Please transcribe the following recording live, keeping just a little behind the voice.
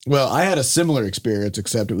Well, I had a similar experience,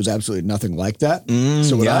 except it was absolutely nothing like that.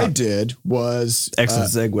 So what I did was... Excellent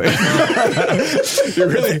segue.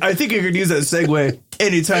 I think you could use that segue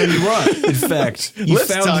anytime you want. In fact, you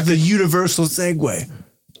found the universal segue.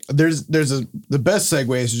 The best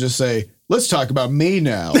segue is to just say, let's talk about me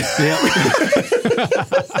now.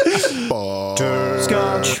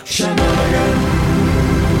 Butterscotch Shenanigans.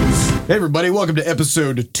 Hey everybody, welcome to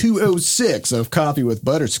episode 206 of Coffee with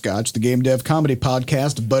Butterscotch, the game dev comedy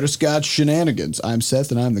podcast, Butterscotch Shenanigans. I'm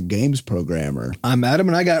Seth and I'm the games programmer. I'm Adam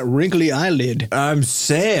and I got wrinkly eyelid. I'm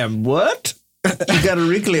Sam. What? You got a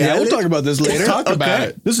wrinkly eyelid? We'll talk about this later. Talk about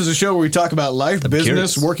it. This is a show where we talk about life, business,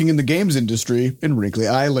 curious. working in the games industry, and wrinkly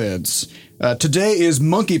eyelids. Today is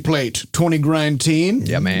Monkey Plate 2019.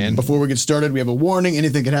 Yeah, man. Before we get started, we have a warning.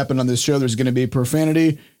 Anything can happen on this show. There's going to be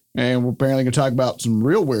profanity, and we're apparently going to talk about some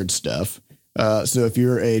real weird stuff. So if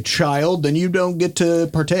you're a child, then you don't get to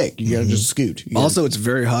partake. You got to just scoot. Also, it's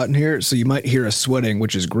very hot in here, so you might hear us sweating,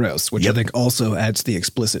 which is gross, which I think also adds the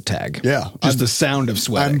explicit tag. Yeah. Just the sound of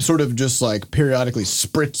sweating. I'm sort of just like periodically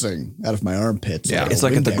spritzing out of my armpits. Yeah. It's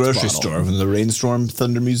like at the Windex grocery bottle. store when the rainstorm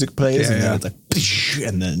thunder music plays, Yeah, and then yeah. it's like, psh,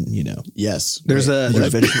 and then, you know. Yes. There's a...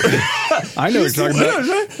 I know what you're talking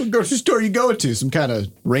about. What grocery store you go to? Some kind of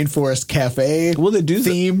rainforest cafe? Well, they do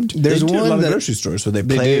themed. There's they do a one lot of that- grocery stores where they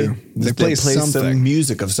They play. do. They play some something.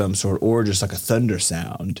 music of some sort, or just like a thunder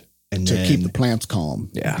sound, and To then, keep the plants calm.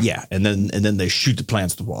 yeah, and then they shoot the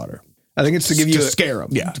plants to water. I think it's to give you... To scare them.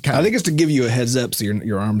 Yeah. I think it's to give you a heads up so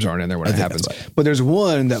your arms aren't in there when it happens. But there's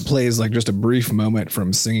one that plays like just a brief moment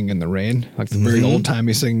from Singing in the Rain, like the very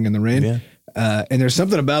old-timey Singing in the Rain. Yeah. And there's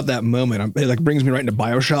something about that moment. It like brings me right into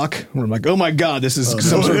BioShock, where I'm like, oh my God, this is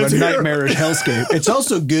some sort of a nightmarish hellscape. It's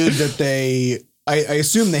also good that I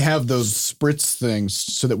assume they have those spritz things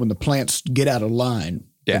so that when the plants get out of line,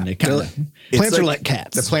 then they kind of... Plants are like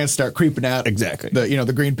cats. The plants start creeping out. Exactly.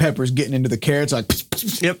 The green peppers getting into the carrots, like,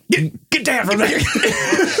 Yep. get down from there.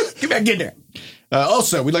 Get back in there.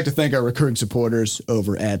 Also, we'd like to thank our recurring supporters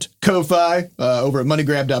over at Ko-Fi, over at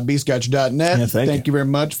moneygrab.bscotch.net. Yeah, thank you. very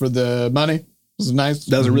much for the money. This is nice.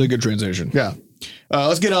 That was a really good transition. Yeah.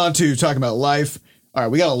 Let's get on to talking about life. All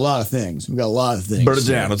right, we got a lot of things. Burn it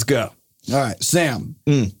down. Let's go. All right, Sam,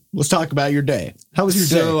 let's talk about your day. How was your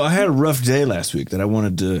So day? I had a rough day last week that I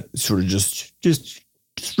wanted to sort of just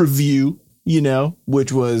review,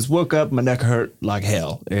 which was woke up, my neck hurt like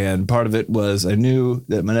hell. And part of it was I knew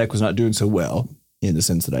that my neck was not doing so well in the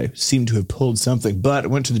sense that I seemed to have pulled something, but I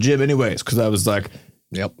went to the gym anyways because I was like,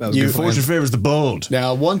 Yep. That was a good plan. fortune favors the bold.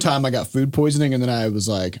 Now, one time I got food poisoning, and then I was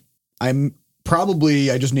like, I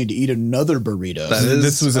just need to eat another burrito.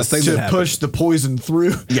 This was a thing to that happened. push the poison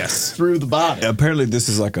through. Yes. through the body. Apparently, this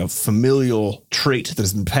is like a familial trait that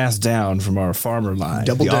has been passed down from our farmer line,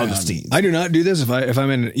 Double the down. Augustines. I do not do this. If I'm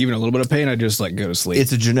in even a little bit of pain, I just like go to sleep.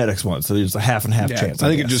 It's a genetics one, so there's a half and half Yeah, chance. I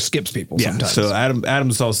think it guess. just skips people Yeah. sometimes. So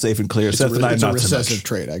Adam's all safe and clear. Seth and I It's a not so recessive much.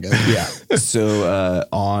 trait, I guess. Yeah. So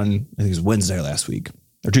on I think it was Wednesday last week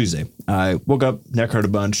or Tuesday, I woke up, neck hurt a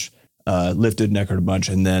bunch. Lifted, neck hurt a bunch,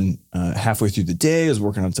 and then halfway through the day, I was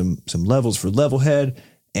working on some levels for Levelhead,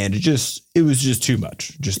 and it was just too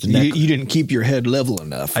much. Just the neck. you didn't keep your head level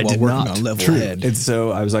enough I while did working not. on level True. head. And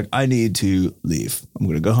so I was like, I need to leave. I'm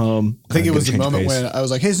going to go home. I think it I'm was the gonna change moment pace. when I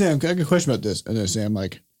was like, hey, Sam, I got a question about this. And then Sam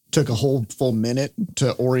took a whole full minute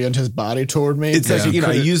to orient his body toward me. It's actually, I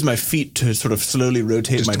Couldn't- used my feet to sort of slowly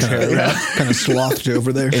rotate my kind chair around. kind of slothed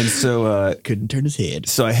over there. And so couldn't turn his head.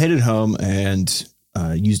 So I headed home and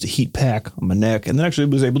used a heat pack on my neck, and then actually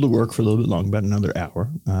was able to work for a little bit long, about another hour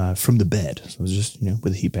from the bed. So I was just,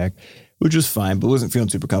 with a heat pack, which was fine, but wasn't feeling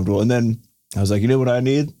super comfortable. And then I was like, you know what I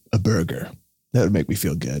need? A burger. That would make me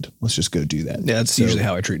feel good. Let's just go do that. Yeah, that's usually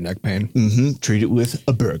how I treat neck pain. Treat it with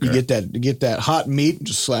a burger. You get that hot meat,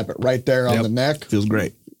 just slap it right there on Yep. the neck. Feels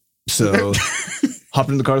great. So hop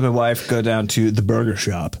in the car with my wife, go down to the burger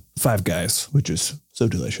shop, Five Guys, which is so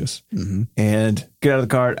delicious, and get out of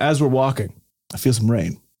the car. As we're walking, I feel some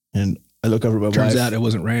rain, and I look over at my Turns wife. out it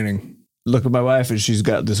wasn't raining. Look at my wife, and she's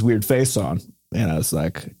got this weird face on. And I was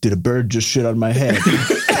like, did a bird just shit on my head?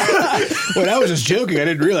 Well, I was just joking. I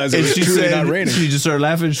didn't realize it And was she truly said, not raining. she just started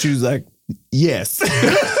laughing. She was like, yes.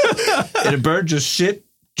 And a bird just shit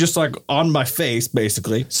just like on my face,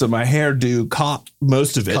 basically. So my hairdo caught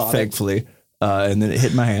most of it, thankfully. And then it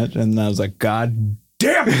hit my hand. And I was like, God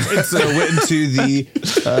damn it. And so I went into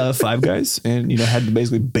the Five Guys and, had to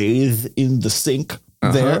basically bathe in the sink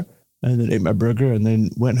there. And then ate my burger and then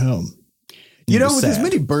went home. With as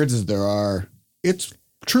many birds as there are, it's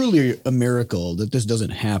truly a miracle that this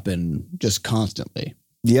doesn't happen just constantly.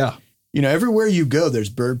 Yeah. Everywhere you go, there's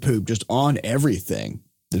bird poop just on everything.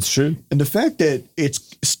 It's true. And the fact that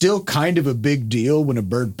it's still kind of a big deal when a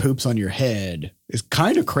bird poops on your head is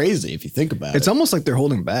kind of crazy if you think about it. It's almost like they're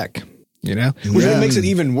holding back, you know? Which makes it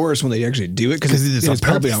even worse when they actually do it because it's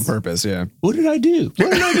probably on purpose, yeah. What did I do?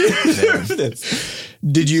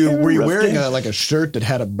 Were you wearing a shirt that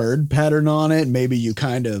had a bird pattern on it? Maybe you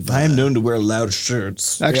kind of... I am known to wear loud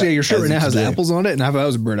shirts. Actually, your shirt right now has apples on it, and if I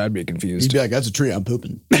was a bird, I'd be confused. You'd be like, that's a tree, I'm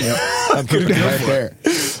pooping. I'm pooping right there.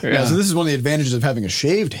 Yeah, so this is one of the advantages of having a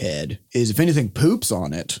shaved head is if anything poops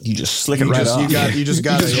on it, you just slick it right off. You just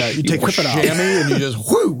got to you take a chamois and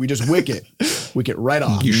you just wick it right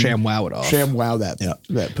off. You ShamWow it off. ShamWow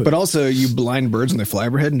that poop. But also you blind birds when they fly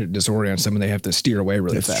overhead and it disorients them and they have to steer away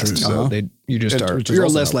really fast. True. So you're a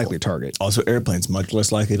less likely target. Also, airplanes much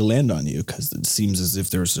less likely to land on you because it seems as if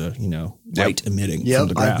there's a light emitting from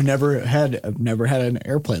the ground. I've never had an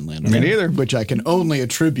airplane land on me neither, which I can only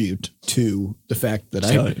attribute to the fact that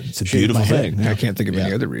it's a beautiful thing. I can't think of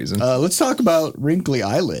any other reason. Let's talk about wrinkly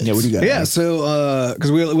eyelids. Yeah, what do you got? Yeah, so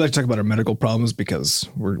because we like to talk about our medical problems because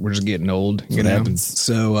we're just getting old. You know? Happens.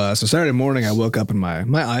 So Saturday morning I woke up and my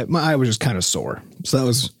eye was just kind of sore.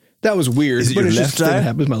 So that was weird. Is it your left eye?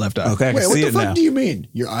 It was my left eye. Okay, wait, what the fuck do you mean?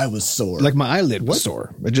 Your eye was sore? Like my eyelid was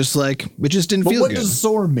sore. It just didn't feel good. What does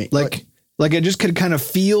sore mean? Like I just could kind of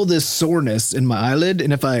feel this soreness in my eyelid,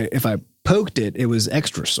 and if I poked it, it was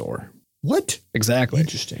extra sore. What? Exactly.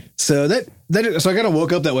 Interesting. So so I kind of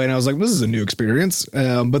woke up that way and I was like, this is a new experience.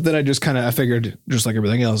 But then I figured just like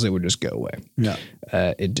everything else, it would just go away. Yeah.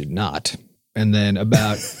 It did not. And then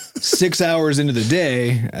about 6 hours into the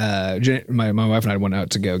day, my wife and I went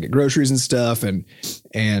out to go get groceries and stuff. And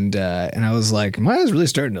I was like, my eye's really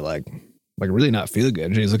starting to like really not feel good.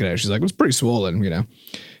 And she's looking at it. She's like, it's pretty swollen, you know?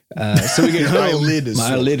 So we get home.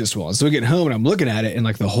 My eyelid is swollen. So we get home and I'm looking at it and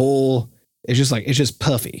like the whole, it's just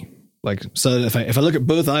puffy. Like, so if I look at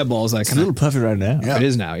both eyeballs, it's a little puffy right now. Yeah. It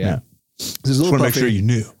is now. Yeah. Just want to make sure you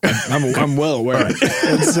knew. I'm well aware.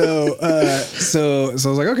 And so I was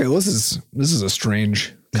like, okay, well, this is a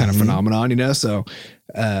strange kind of phenomenon, you know? So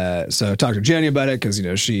I talked to Jenny about it because, you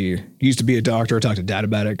know, she used to be a doctor. I talked to Dad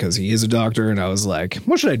about it because he is a doctor. And I was like,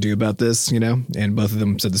 what should I do about this? You know? And both of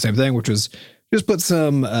them said the same thing, which was just put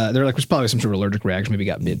some, they're like, there's probably some sort of allergic reaction. Maybe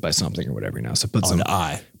got bit by something or whatever, you know? So put some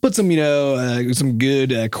you know, some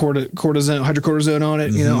good hydrocortisone on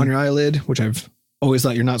it, you know, on your eyelid, which I've always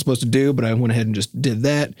thought you're not supposed to do, but I went ahead and just did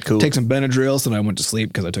that. Cool. Take some Benadryl. So then I went to sleep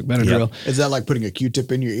because I took Benadryl. Yep. Is that like putting a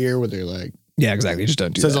Q-tip in your ear where they're like, yeah, exactly. You just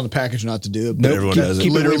don't do it. Says that. on the package not to do it, but nope. Everyone does it.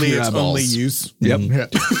 Literally, it's only use. Yep.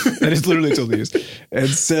 That is literally its only use. And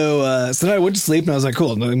so then I went to sleep and I was like,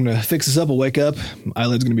 cool, I'm going to fix this up. I'll wake up.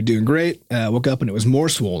 Eyelid's going to be doing great. Woke up and it was more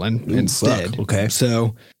swollen instead. Fuck. Okay.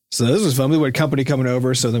 So this was fun. We had company coming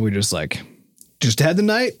over. So then we just had the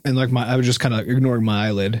night and like I was just kind of ignoring my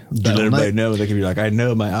eyelid. Did let everybody know? They could be like, I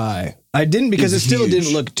know my eye. I didn't because it still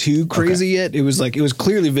didn't look too crazy yet. It was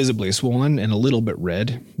clearly visibly swollen and a little bit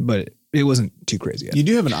red, but it wasn't too crazy yet. You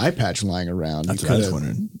do have an eye patch lying around. That's what I was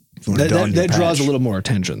wondering. That draws a little more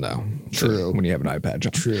attention though. True. When you have an eye patch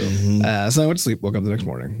on. True. So I went to sleep, woke up the next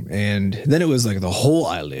morning, and then it was like the whole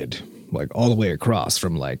eyelid, like all the way across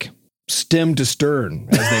from like stem to stern,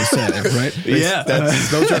 as they say, right? Yeah,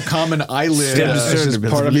 those are common eyelid. Stem to stern is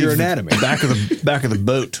part of your anatomy. Back of the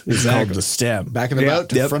boat is called the stem. Back of the boat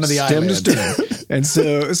to front of the stem eyelid. Stem to stern. And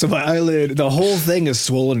so my eyelid, the whole thing is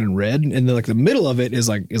swollen and red, and then like the middle of it is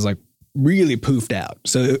like really poofed out.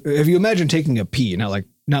 So if you imagine taking a pee, not like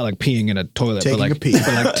peeing in a toilet, but like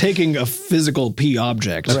taking a physical pee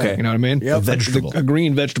object. Okay. You know what I mean? Yep. A vegetable. A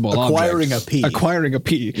green vegetable Acquiring object. Acquiring a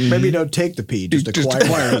pee. Maybe you don't take the pee, just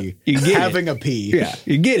acquire you get having a pee. Yeah.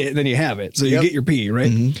 You get it, then you have it. So you get your pee,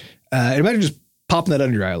 right? Mm-hmm. And imagine just popping that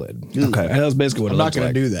under your eyelid. Okay. And that was basically what I'm it looked like. I'm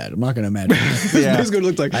not going to do that. I'm not going to imagine that. That's basically what it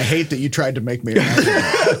looked like. I hate that you tried to make me imagine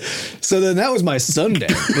that. So then that was my Sunday,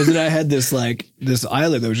 was that I had this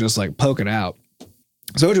eyelid that was just like poking out.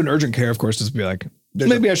 So I went to an urgent care, of course, just to be like,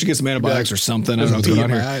 maybe I should get some antibiotics or something. I don't know what's going on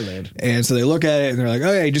here. Eyelid. And so they look at it and they're like,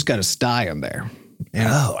 oh yeah, you just got a sty in there. And,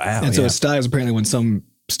 and so a sty is apparently when some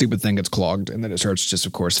stupid thing gets clogged and then it starts just,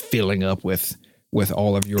 of course, filling up with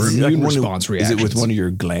all of your immune response reactions. Is it with one of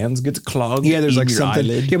your glands gets clogged? Yeah, there's like something.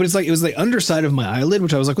 Eyelid? Yeah, but it was the underside of my eyelid,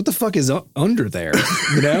 which I was like, what the fuck is under there?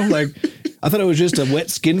 You know, like I thought it was just a wet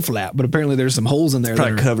skin flap, but apparently there's some holes in there. It's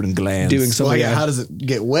probably covered in glands. Doing something. Well, yeah, how does it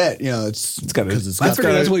get wet? You know, it's got to. I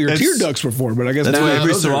figured that's what your tear ducts were for, but I guess that's why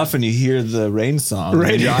every so often you hear the rain song.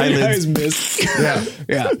 Right, your eyelids miss.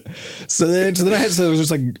 Yeah. So then I had it was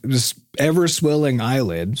just like this ever swelling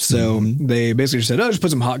eyelid. So they basically just said, oh, just put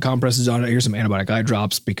some hot compresses on it. Here's some antibiotic eye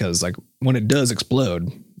drops because like when it does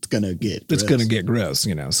explode, it's gonna get gross,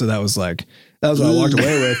 you know. So that was like That was what I walked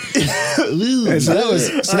away with. And so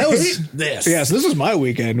that was this. Yeah, so this was my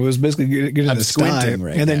weekend. Was basically getting I'm the squinting sty.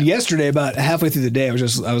 right and then now. yesterday, about halfway through the day, I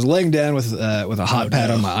was laying down with a hot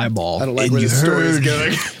pad on my eyeball. I don't like And where you the story's heard-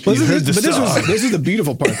 going. Well, You heard the song. this is the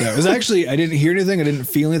beautiful part though. It was actually, I didn't hear anything, I didn't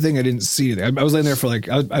feel anything, I didn't see anything. I was laying there for like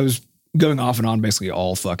I was going off and on basically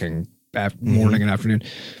all fucking morning and afternoon.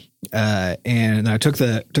 And I took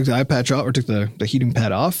the eye patch off, or took the heating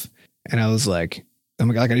pad off, and I was like, oh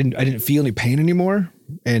my God, like I didn't feel any pain anymore.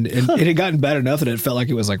 And it had gotten bad enough that it felt like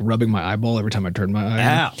it was like rubbing my eyeball every time I turned my eye.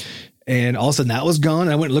 Ow. On. And all of a sudden that was gone.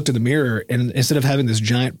 I went and looked in the mirror, and instead of having this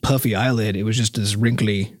giant puffy eyelid, it was just this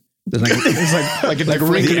wrinkly, it's like a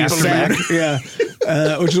wrinkly sack. Yeah.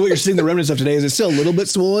 Which is what you're seeing the remnants of today. Is it's still a little bit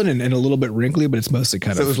swollen and a little bit wrinkly, but it's mostly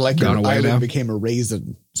kind So of it was like gone your away now. eyelid became a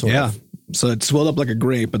raisin. Sort Yeah. of. So it swelled up like a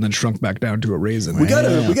grape and then shrunk back down to a raisin. We gotta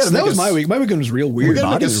So make that was a- my week. My weekend was real We weird. got to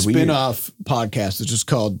make a Bodies are weird. spin-off podcast that's just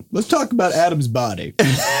called "Let's Talk About Adam's Body."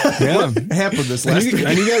 Yeah. What happened this And last you,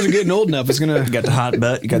 and you guys are getting old enough. It's gonna You got the hot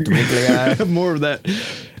butt. You got the wrinkly eye. have more of that.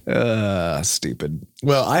 Stupid.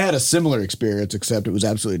 Well, I had a similar experience, except it was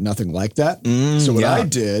absolutely nothing like that. So what yeah. I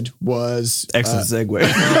did was Excellent segue.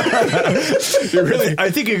 I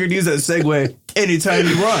think you could use that segue anytime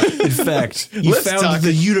you want. In fact, you Let's found talk-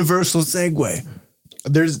 the universal segue.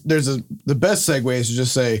 the best segue is to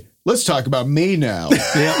just say, "Let's talk about me now."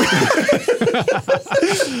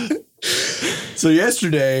 So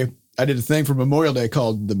yesterday I did a thing for Memorial Day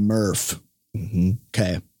called the Murph.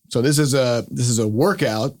 Okay. So this is a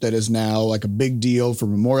workout that is now like a big deal for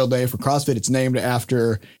Memorial Day for CrossFit. It's named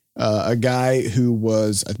after a guy who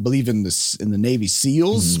was, I believe, in the Navy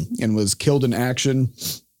SEALs and was killed in action.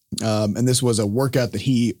 And this was a workout that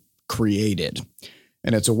he created.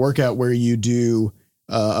 And it's a workout where you do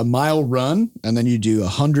a mile run, and then you do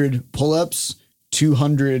 100 pull-ups,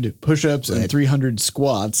 200 push-ups, and 300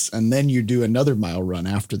 squats, and then you do another mile run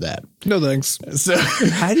after that. No thanks. So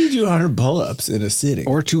How do you do 100 pull-ups in a sitting?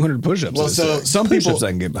 Or 200 push-ups. well, so some people Push-ups I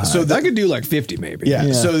can get behind. so I could do like 50 maybe.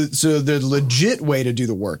 yeah. So the legit way to do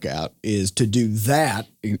the workout is to do that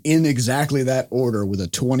in exactly that order with a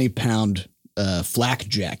 20-pound flak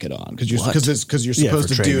jacket on, because you're Yeah, supposed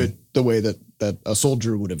for to do training. it the way that a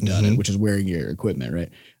soldier would have done it, which is wearing your equipment,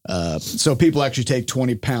 right? So people actually take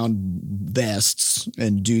 20-pound vests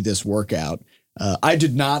and do this workout. I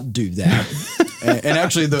did not do that. and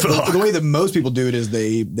actually the way that most people do it is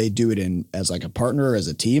they do it as like a partner or as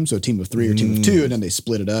a team. So a team of 3 or a team of 2, and then they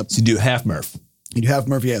split it up. So you do half Murph. You'd have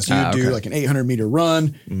Murphy, yes. So you'd do okay. like an 800-meter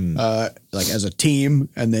run, like as a team,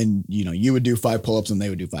 and then you would do 5 pull-ups and they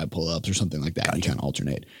would do 5 pull-ups or something like that. And you kind of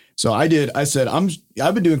alternate. So I said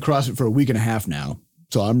I've been doing CrossFit for a week and a half now,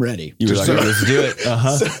 so I'm ready. You were like, let's do it.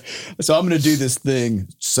 So I'm going to do this thing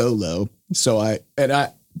solo. So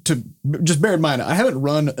to just bear in mind, I haven't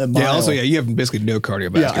run a mile. Yeah. Also, you have basically no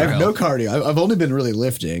cardiovascular. Yeah, I have no health. cardio. I've only been really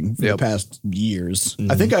lifting for the past years.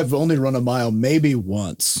 I think I've only run a mile maybe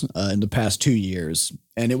once in the past 2 years,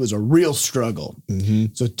 and it was a real struggle.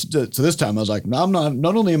 So this time I was like, no, I'm not.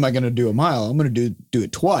 Not only am I going to do a mile, I'm going to do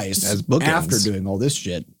it twice As bookends. after doing all this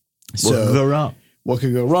shit. What So could go wrong? what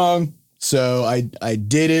could go wrong? So I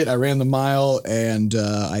did it. I ran the mile, and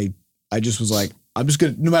I just was like, I'm just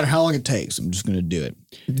gonna, no matter how long it takes, I'm just gonna do it.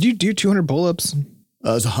 Did you do 200 pull-ups? It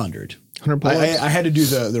was 100. 100 pull-ups? I had to do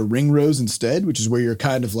the ring rows instead, which is where you're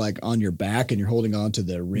kind of like on your back and you're holding on to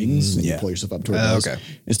the rings and you pull yourself up toward those okay.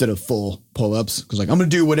 instead of full pull-ups. Because like I'm gonna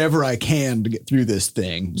do whatever I can to get through this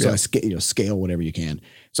thing. So I scale whatever you can.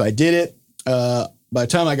 So I did it. By the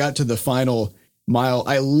time I got to the final mile,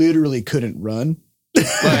 I literally couldn't run.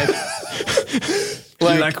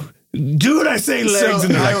 Like, do what I say, legs. So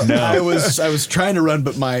And they're like, no. I was trying to run,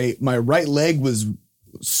 but my right leg was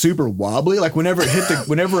super wobbly. Like whenever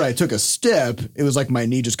I took a step, it was like my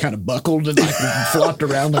knee just kind of buckled and like flopped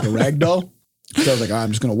around like a rag doll. So I was like, I'm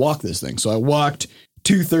just going to walk this thing. So I walked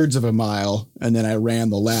 2/3 of a mile, and then I ran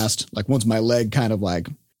the last, like once my leg kind of like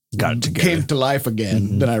Got it together. came to life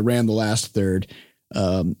again, then I ran the last third.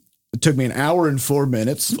 It took me an hour and 4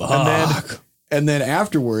 minutes. And then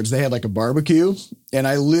afterwards, they had like a barbecue, and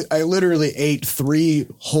I literally ate 3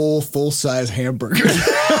 whole full-size hamburgers.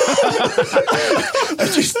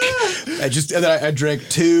 And then I drank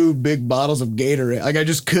 2 big bottles of Gatorade. Like I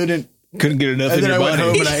just couldn't Couldn't get enough And in then your I went body.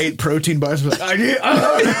 home and I ate protein bars. I was like,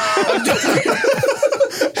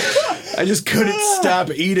 I just couldn't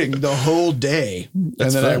stop eating the whole day. And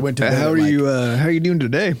then I went to bed. How at are like- you? How are you doing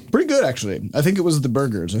today? Pretty good, actually. I think it was the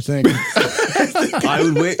burgers. I think. I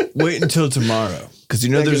would wait until tomorrow because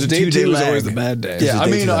there's a day 2-day two is lag. always the bad day. Yeah, I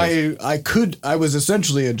day mean, two I was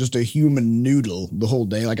essentially just a human noodle the whole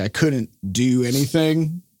day. Like I couldn't do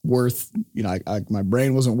anything worth, my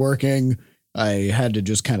brain wasn't working. I had to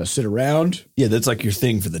just kind of sit around. Yeah, that's like your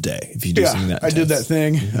thing for the day. If you do something that I did that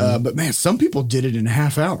intense. thing. But man, some people did it in a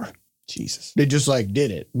half hour. Jesus. They just like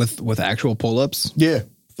did it. with actual pull-ups. Yeah.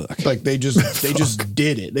 Fuck. Like they just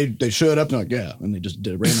did it. They showed up and like, yeah. And they just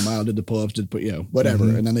did a random mile, did the pull-ups, did put, whatever.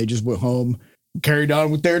 And then they just went home, carried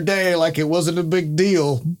on with their day like it wasn't a big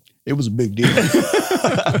deal. It was a big deal.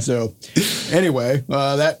 So anyway,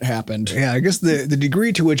 that happened. Yeah, I guess the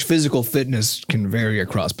degree to which physical fitness can vary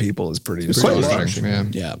across people is pretty quite astonishing.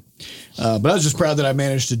 large. Yeah. Yeah. But I was just proud that I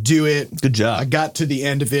managed to do it. Good job. I got to the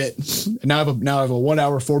end of it. And now I have a 1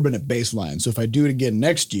 hour, 4 minute baseline. So if I do it again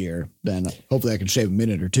next year, then hopefully I can shave a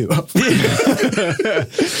minute or two off.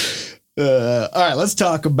 All right, let's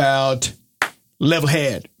talk about level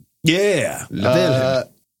head. Yeah. Level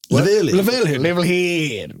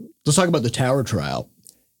head. Let's talk about the tower trial.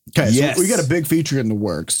 Okay, Yes. so we got a big feature in the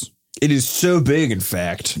works. It is so big, in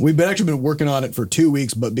fact. We've actually been working on it for 2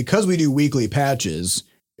 weeks, but because we do weekly patches,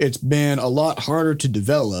 it's been a lot harder to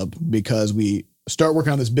develop because we start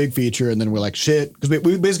working on this big feature and then we're like, shit, because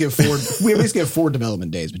we basically have 4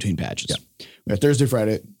 development days between patches. Yeah. We have Thursday,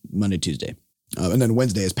 Friday, Monday, Tuesday. And then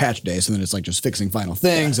Wednesday is patch day. So then it's like just fixing final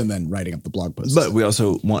things and then writing up the blog posts. But we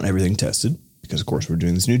also want everything tested because, of course, we're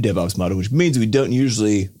doing this new DevOps model, which means we don't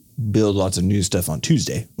usually build lots of new stuff on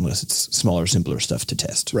Tuesday unless it's smaller, simpler stuff to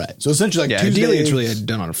test. Right. So essentially, like Yeah, Tuesday, ideally it's really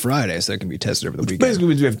done on a Friday so it can be tested over the weekend. Basically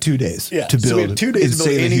means we have 2 days to build so we have 2 days to build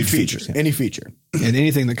insanely any huge feature. features. Any feature. And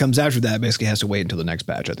anything that comes after that basically has to wait until the next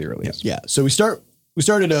patch at the earliest. Yeah. So we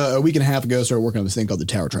started a week and a half ago, started working on this thing called the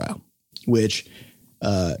tower trial, which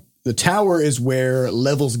the tower is where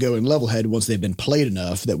levels go in Levelhead once they've been played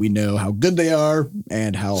enough that we know how good they are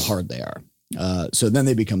and how hard they are. So then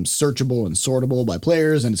they become searchable and sortable by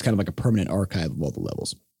players, and it's kind of like a permanent archive of all the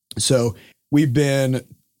levels. So we've been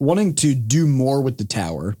wanting to do more with the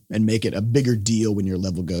tower and make it a bigger deal when your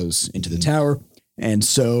level goes into the tower. And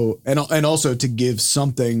so, and also to give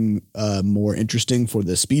something more interesting for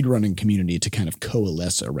the speedrunning community to kind of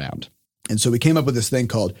coalesce around. And so we came up with this thing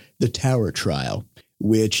called the Tower Trial,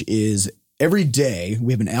 which is every day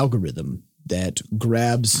we have an algorithm that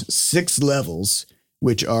grabs 6 levels,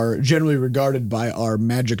 which are generally regarded by our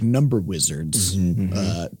magic number wizards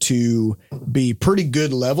to be pretty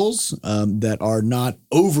good levels that are not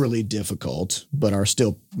overly difficult, but are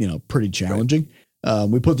still, pretty challenging.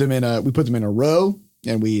 We put them in a row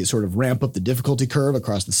and we sort of ramp up the difficulty curve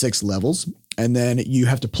across the 6 levels. And then you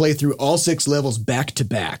have to play through all 6 levels back to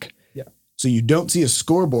back. Yeah. So you don't see a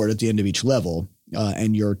scoreboard at the end of each level.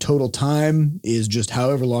 And your total time is just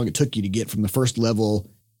however long it took you to get from the first level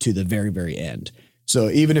to the very, very end. So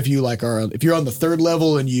even if you if you're on the 3rd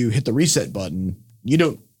level and you hit the reset button,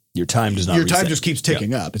 Your time does not your time reset. just keeps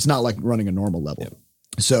ticking up. It's not like running a normal level.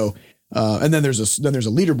 So, and then there's a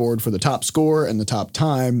leaderboard for the top score and the top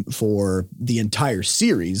time for the entire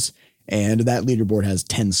series. And that leaderboard has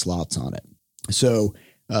 10 slots on it. So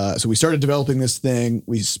we started developing this thing.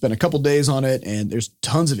 We spent a couple days on it, and there's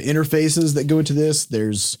tons of interfaces that go into this.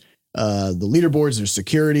 There's the leaderboards, there's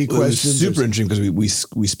security questions. It's super interesting because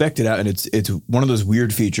we spec'd it out, and it's one of those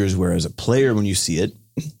weird features where as a player, when you see it,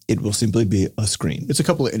 it will simply be a screen. It's a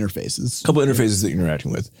couple of interfaces. A couple of interfaces that you're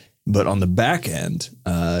interacting with. But on the back end,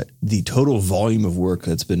 the total volume of work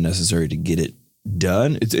that's been necessary to get it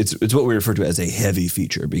done, it's what we refer to as a heavy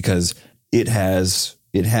feature because it has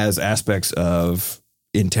aspects of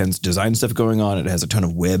intense design stuff going on. It has a ton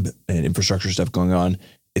of web and infrastructure stuff going on.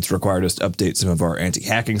 It's required us to update some of our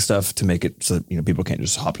anti-hacking stuff to make it so that, people can't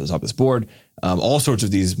just hop to the top of this board. All sorts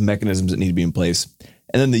of these mechanisms that need to be in place.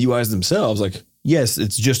 And then the UIs themselves, like, yes,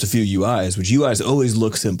 it's just a few UIs, which UIs always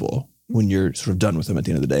look simple when you're sort of done with them at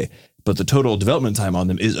the end of the day. But the total development time on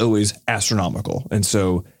them is always astronomical. And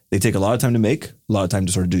so they take a lot of time to make, a lot of time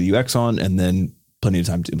to sort of do the UX on, and then plenty of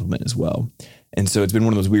time to implement as well. And so it's been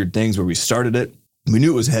one of those weird things where we started it. We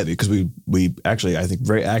knew it was heavy because we actually, I think,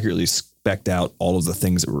 very accurately spec'd out all of the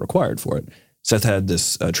things that were required for it. Seth had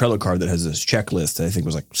this Trello card that has this checklist that I think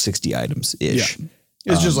was like 60 items-ish. Yeah.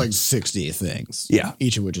 It's just like 60 things. Yeah.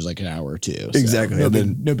 Each of which is like an hour or two. Exactly. So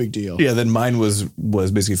And no big deal. Yeah, then mine was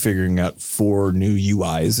basically figuring out 4 new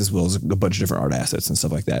UIs as well as a bunch of different art assets and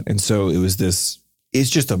stuff like that. And so it's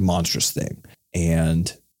just a monstrous thing.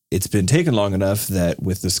 And it's been taken long enough that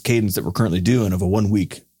with this cadence that we're currently doing of a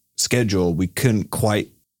 1-week schedule, you can't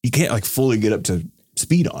like fully get up to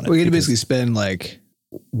speed on it. We had to basically spend like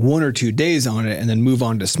 1 or 2 days on it and then move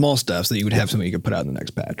on to small stuff so that you would have something you could put out in the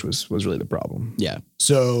next patch was really the problem. Yeah.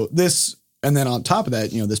 So and then on top of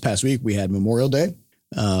that, this past week we had Memorial Day.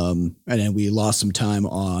 And then we lost some time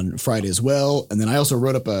on Friday as well. And then I also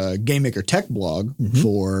wrote up a Game Maker Tech blog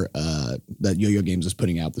for that Yo-Yo Games is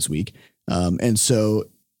putting out this week. And so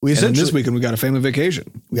we And then essentially this weekend we got a family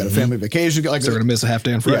vacation. we got a family vacation. Like, So we're gonna miss a half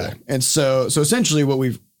day on Friday. yeah. And so essentially what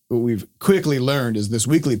we've quickly learned is this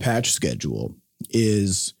weekly patch schedule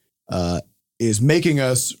is making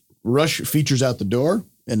us rush features out the door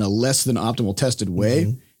in a less than optimal tested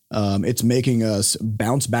way. It's making us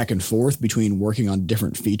bounce back and forth between working on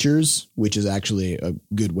different features, which is actually a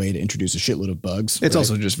good way to introduce a shitload of bugs. It's right?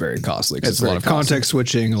 also just very costly because It's it's a lot very of costly. context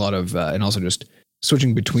switching, a lot of, and also just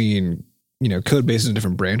switching between, code bases in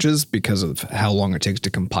different branches because of how long it takes to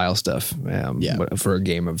compile stuff for a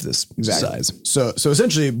game of this size. So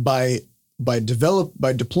essentially by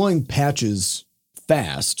deploying patches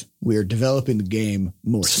fast, we are developing the game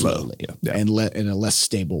more slowly and in a less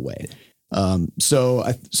stable way. So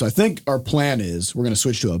I think our plan is we're going to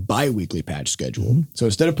switch to a bi-weekly patch schedule. So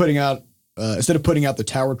instead of putting out the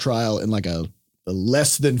tower trial in like a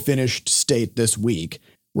less than finished state this week,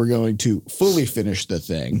 we're going to fully finish the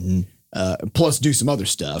thing, plus do some other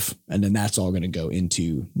stuff, and then that's all going to go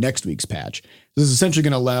into next week's patch. This is essentially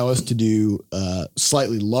going to allow us to do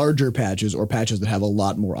slightly larger patches or patches that have a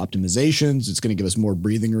lot more optimizations. It's going to give us more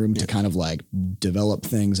breathing room to kind of like develop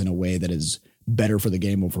things in a way that is better for the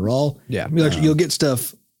game overall. Yeah. You'll get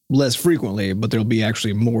stuff less frequently, but there'll be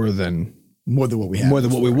actually more than what we have. more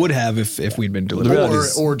than what we would have if we'd been doing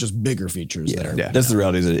or just bigger features that are. Yeah, that's the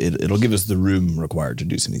reality. Is it'll give us the room required to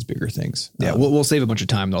do some of these bigger things. Yeah, we'll save a bunch of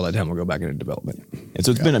time, and all that time we'll go back into development. And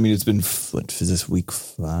so it's been. I mean, it's been what is this week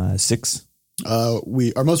 6?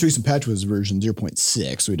 Our most recent patch was version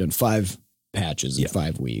 0.6. So we've done 5 patches in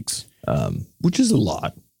 5 weeks, which is a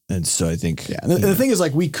lot. And so I think, and the thing is,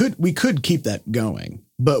 like, we could keep that going,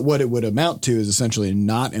 but what it would amount to is essentially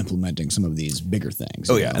not implementing some of these bigger things.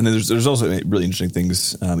 Oh yeah, and then there's also really interesting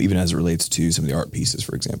things, even as it relates to some of the art pieces,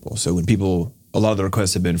 for example. So when a lot of the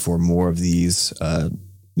requests have been for more of these,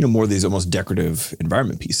 more of these almost decorative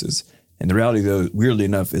environment pieces. And the reality, though, weirdly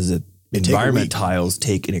enough, is that environment tiles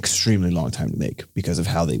take an extremely long time to make because of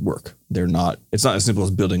how they work. It's not as simple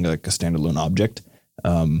as building like a standalone object.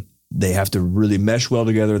 They have to really mesh well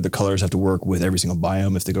together. The colors have to work with every single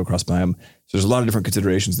biome if they go across biome. So there's a lot of different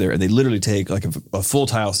considerations there. And they literally take like a full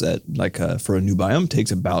tile set, like for a new biome,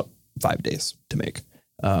 takes about 5 days to make.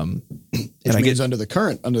 Which means under the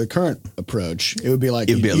current approach, it would be like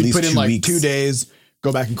at least put in 2 like weeks. 2 days,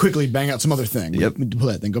 go back and quickly bang out some other thing. Yep. Pull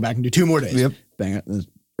that, then go back and do 2 more days. Yep. Bang it.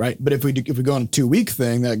 Right. But if we go on a 2-week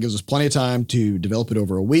thing, that gives us plenty of time to develop it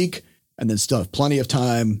over a week, and then still have plenty of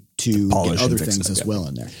time to polish get other and fix things it, as well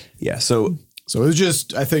in there. Yeah. So it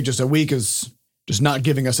was I think just a week is just not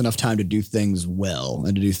giving us enough time to do things well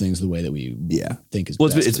and to do things the way that we think is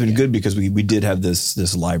best. It's been good because we did have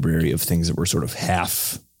this library of things that were sort of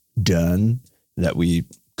half done that we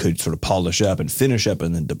could sort of polish up and finish up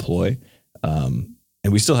and then deploy.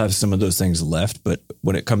 And we still have some of those things left, but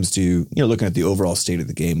when it comes to, looking at the overall state of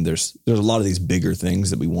the game, there's a lot of these bigger things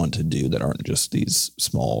that we want to do that aren't just these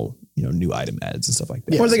small, new item adds and stuff like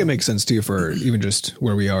that. Well, I think it makes sense too for even just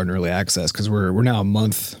where we are in early access, because we're now a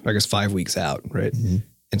month, I guess 5 weeks out, right? Mm-hmm.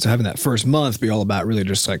 And so having that first month be all about really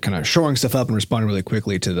just like kind of shoring stuff up and responding really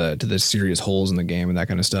quickly to the serious holes in the game and that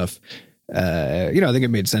kind of stuff. I think it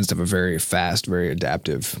made sense to have a very fast, very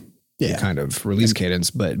adaptive kind of release cadence.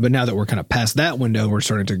 But now that we're kind of past that window, we're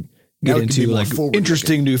starting to get into like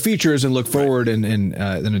interesting new features and look forward, and then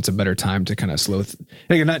it's a better time to kind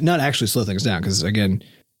of not actually slow things down, because again,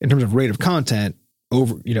 in terms of rate of content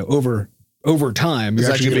over time, you're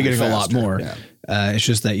actually going to be getting a lot more. Yeah. It's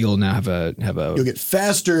just that you'll now you'll get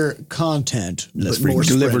faster content,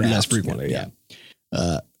 delivered less frequently. Yeah.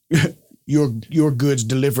 Your goods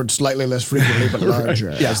delivered slightly less frequently, but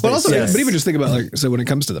larger. Yeah. But also, but even just think about so when it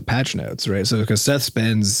comes to the patch notes, right? So because Seth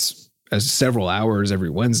spends several hours every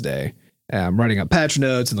Wednesday writing up patch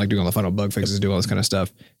notes and like doing all the final bug fixes, doing all this kind of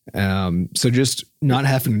stuff. So just not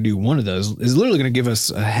having to do one of those is literally going to give us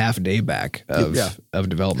a half day back of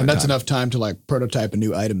development. And that's enough time to like prototype a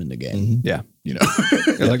new item in the game. Mm-hmm. Yeah.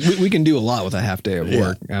 Like we can do a lot with a half day of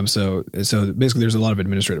work. So basically there's a lot of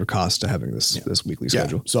administrative costs to having this weekly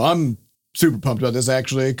schedule. So I'm super pumped about this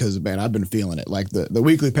actually, because man, I've been feeling it. Like the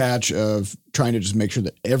weekly patch of trying to just make sure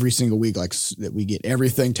that every single week, like that we get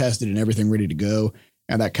everything tested and everything ready to go.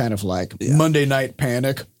 And that kind of like Monday night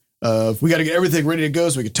panic of we got to get everything ready to go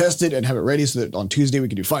so we can test it and have it ready so that on Tuesday we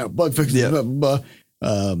can do final bug fixes. Yeah. Blah, blah,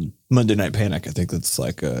 blah. Monday Night Panic. I think that's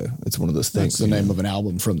like it's one of those things. That's the name of an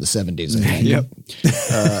album from the 70s.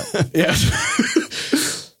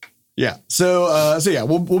 Yeah. So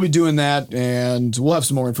we'll be doing that, and we'll have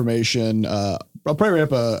some more information. I'll probably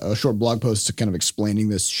write up a short blog post to kind of explaining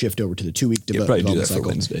this shift over to the 2-week development probably do that cycle. for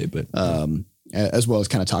Wednesday, but as well as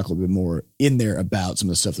kind of talk a little bit more in there about some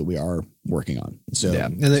of the stuff that we are working on. So Yeah,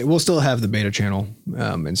 and we'll still have the beta channel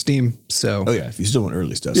in Steam. So if you still want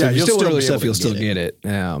early stuff. yeah, So if you you'll still want still early be stuff, able you'll to still get get it.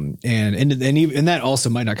 And that also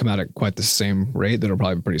might not come out at quite the same rate. That'll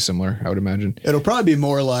probably be pretty similar, I would imagine. it'll probably be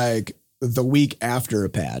more like the week after a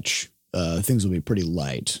patch, things will be pretty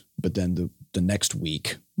light, but then the next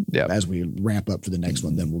week, as we ramp up for the next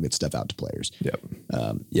one, then we'll get stuff out to players. Yep.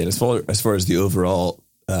 Yeah, as far as the overall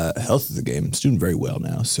health of the game, it's doing very well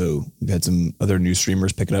now. So we've had some other new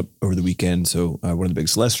streamers picking up over the weekend. So one of the big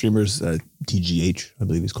Celeste streamers, TGH, I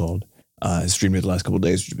believe he's called, has streamed it the last couple of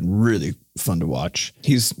days, which has been really fun to watch.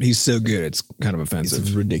 He's so good, it's kind of offensive.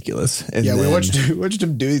 It's ridiculous. And Yeah, we then- watched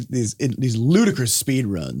him do these ludicrous speed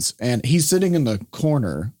runs, and he's sitting in the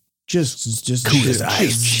corner, just Cool as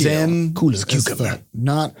ice, zen, cool as cucumber. fuck,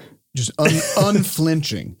 not just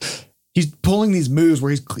unflinching. He's pulling these moves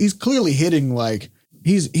where he's clearly hitting like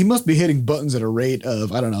he must be hitting buttons at a rate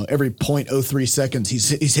of, I don't know, every 0.03 seconds he's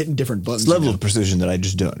hitting different buttons. It's level of precision that I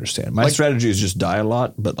just don't understand. My strategy is just die a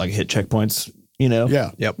lot, but like hit checkpoints.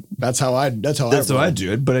 Yeah, Yep. That's how I That's how roll. I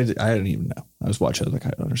do it, but I didn't even know. I was watching. I was like, I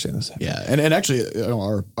don't understand this. Yeah, and actually,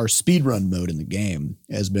 our speed run mode in the game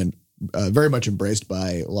has been very much embraced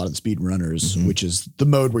by a lot of the speed runners, which is the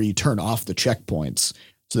mode where you turn off the checkpoints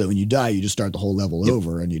so that when you die, you just start the whole level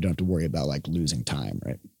over, and you don't have to worry about like losing time,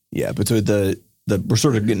 right? Yeah, but so we're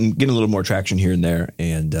sort of getting a little more traction here and there,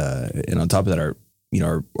 and on top of that,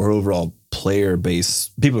 our overall player base,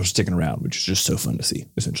 people are sticking around, which is just so fun to see.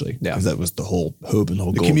 Essentially, because that was the whole hope and the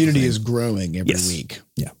whole goal. The community of is growing every week.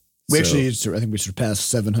 Yeah. We actually, I think we surpassed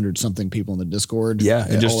 700 something people in the Discord. Yeah,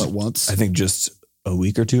 and all at once. I think just a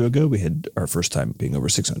week or two ago, we had our first time being over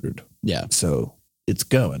 600. Yeah, So it's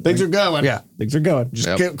going. things are going. Yeah, things are going.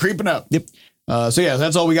 Just keep creeping up. Yep. So yeah,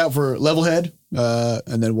 that's all we got for Levelhead.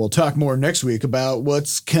 And then we'll talk more next week about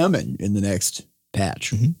what's coming in the next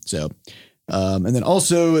patch. So, and then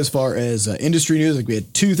also as far as industry news, like we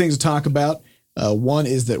had two things to talk about. One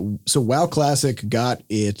is that WoW Classic got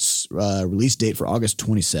its release date for August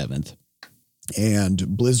 27th, and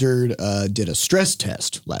Blizzard did a stress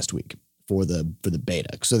test last week for the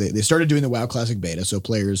beta. So they started doing the WoW Classic beta, so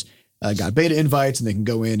players got beta invites and they can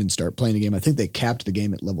go in and start playing the game. I think they capped the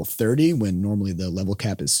game at level 30 when normally the level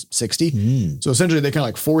cap is 60. So essentially they're kind of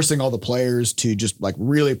like forcing all the players to just like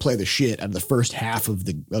really play the shit out of the first half of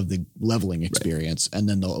the leveling experience, and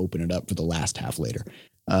then they'll open it up for the last half later.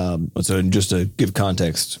 So just to give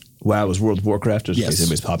context, WoW was World of Warcraft, just in Yes. case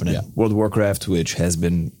anybody's popping in. Yeah. World of Warcraft, which has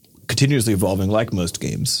been continuously evolving like most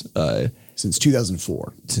games Since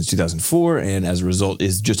 2004. since 2004, and as a result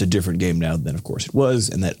is just a different game now than, of course, it was,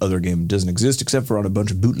 and that other game doesn't exist except for on a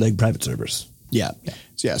bunch of bootleg private servers. Yeah.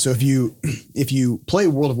 So if you play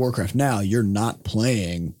World of Warcraft now, you're not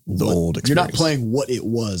playing The old You're not experience. playing what it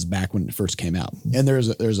was back when it first came out. And there's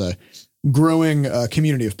a growing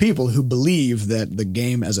community of people who believe that the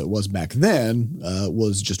game as it was back then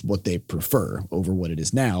was just what they prefer over what it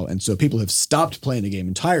is now. And so people have stopped playing the game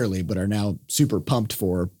entirely, but are now super pumped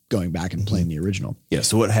for going back and playing the original. Yeah,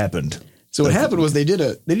 so what happened? So what happened was they did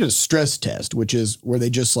a stress test, which is where they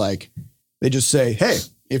just say, hey,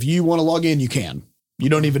 if you want to log in, you can. You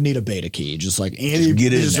don't even need a beta key. Just like any, Just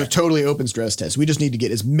get in it's just there. a totally open stress test. We just need to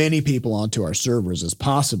get as many people onto our servers as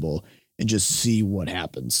possible and just see what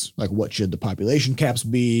happens. Like, what should the population caps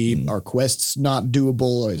be? Are quests not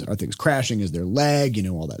doable? Are things crashing? Is there lag?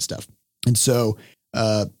 All that stuff. And so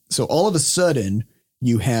all of a sudden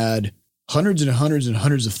you had hundreds and hundreds and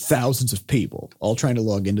hundreds of thousands of people all trying to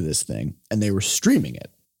log into this thing, and they were streaming it.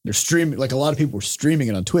 They're streaming, like a lot of people were streaming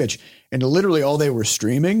it on Twitch, and literally all they were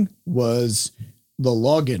streaming was the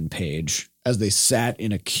login page as they sat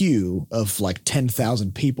in a queue of like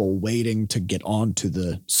 10,000 people waiting to get onto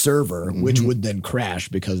the server, which would then crash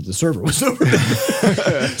because the server was over.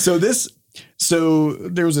 So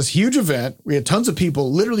there was this huge event. We had tons of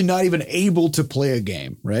people literally not even able to play a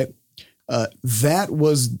game, right? That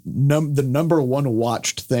was the number one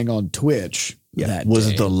watched thing on Twitch. That Was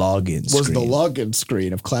day. it the login Was screen? the login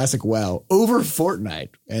screen of Classic WoW over Fortnite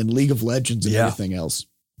and League of Legends and Yeah. everything else.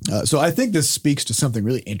 So I think this speaks to something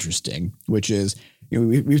really interesting, which is,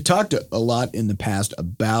 we've talked a lot in the past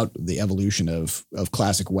about the evolution of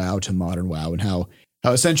Classic WoW to modern WoW, and how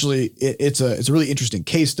essentially it's a really interesting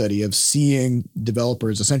case study of seeing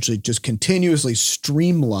developers essentially just continuously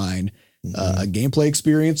streamline a gameplay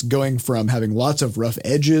experience, going from having lots of rough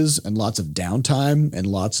edges and lots of downtime and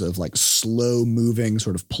lots of like slow moving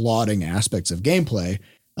sort of plodding aspects of gameplay,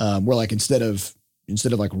 where like instead of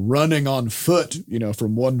like running on foot,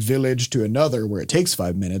 from one village to another where it takes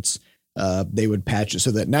 5 minutes, they would patch it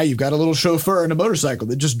so that now you've got a little chauffeur and a motorcycle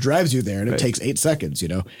that just drives you there, and it takes 8 seconds,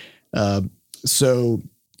 so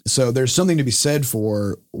there's something to be said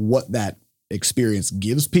for what that experience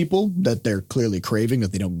gives people that they're clearly craving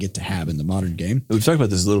that they don't get to have in the modern game. We've talked about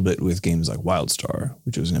this a little bit with games like WildStar,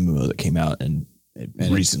 which was an MMO that came out and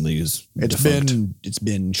recently is defunct. It's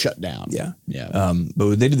been shut down. Yeah. Yeah.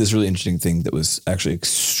 But they did this really interesting thing that was actually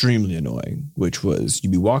extremely annoying, which was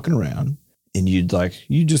you'd be walking around and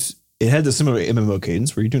it had the similar MMO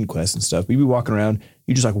cadence where you're doing quests and stuff. But you'd be walking around,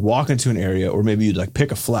 you just like walk into an area, or maybe you'd like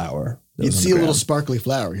pick a flower. You'd see a little sparkly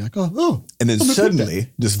flower. You're like, oh. And then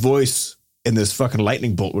suddenly this voice and this fucking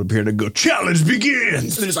lightning bolt would appear to go, challenge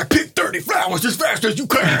begins. And it's like, pick 30 flowers as fast as you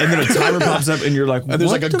can. And then a timer pops up and you're like, and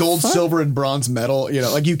there's like a gold, silver, and bronze medal.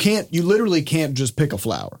 Like you literally can't just pick a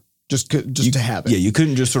flower just to have it. Yeah, you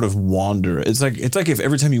couldn't just sort of wander. It's like if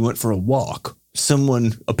every time you went for a walk,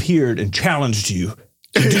 someone appeared and challenged you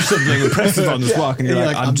to do something impressive on this walk. And you're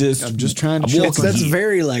like, I'm just trying to walk. That's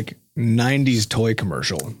very like 90s toy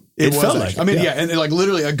commercial. It felt like, and like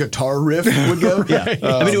literally a guitar riff would go. Yeah.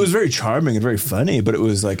 It was very charming and very funny, but it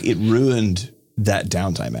was like, it ruined that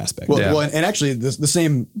downtime aspect. Well, and actually the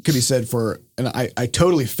same could be said for, and I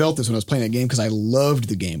totally felt this when I was playing that game because I loved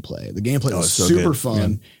the gameplay. The gameplay was so super good.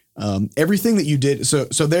 fun. Yeah. Everything that you did. So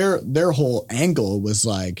their whole angle was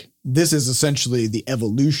like, this is essentially the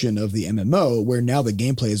evolution of the MMO where now the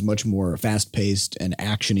gameplay is much more fast paced and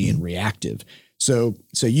actiony and reactive. So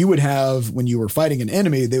you would have, when you were fighting an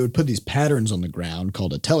enemy, they would put these patterns on the ground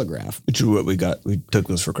called a telegraph. Which is what we got. We took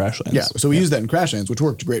those for Crashlands. Yeah. So we used that in Crashlands, which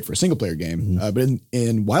worked great for a single player game. But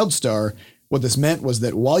in WildStar, what this meant was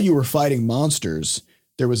that while you were fighting monsters,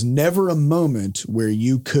 there was never a moment where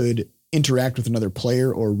you could interact with another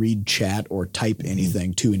player or read chat or type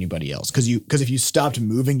anything to anybody else. Because if you stopped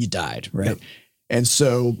moving, you died. Right. Yep. And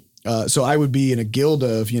so I would be in a guild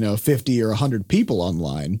of, 50 or 100 people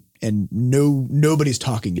online. And nobody's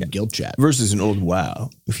talking in guild chat. Versus an old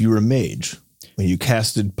WoW, if you were a mage, when you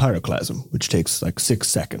casted Pyroclasm, which takes like 6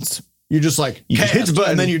 seconds. You're just like, you hit the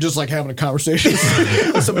button, and then you're just like having a conversation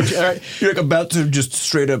with somebody. Right? You're like about to just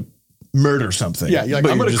straight up murder something. Yeah, you're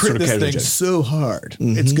like, I'm going to crit this thing so hard.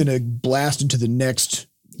 It's going to blast into the next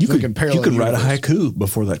parallel. You can write a haiku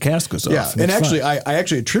before that cast goes off. Yeah, and actually, I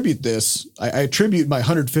actually attribute this. I attribute my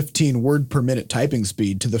 115 word per minute typing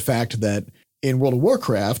speed to the fact that in World of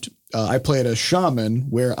Warcraft, I played a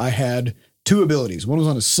shaman where I had 2 abilities. One was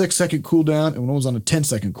on a 6-second cooldown and one was on a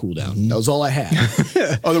 10-second cooldown. That was all I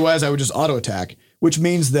had. Otherwise, I would just auto attack, which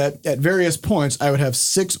means that at various points, I would have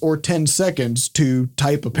 6 or 10 seconds to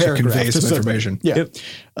type a paragraph. To convey some information. Yeah. Yep.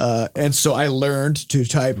 And so I learned to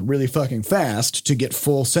type really fucking fast to get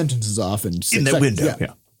full sentences off in 6 seconds. In that window.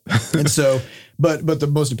 Yeah. And so, but the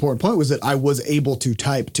most important point was that I was able to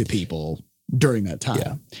type to people during that time.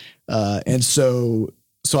 Yeah. And so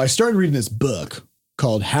I started reading this book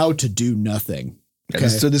called How to Do Nothing. Okay.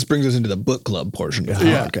 So this brings us into the book club portion of the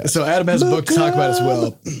podcast. So Adam has a book to talk about as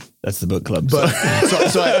well. That's the book club. But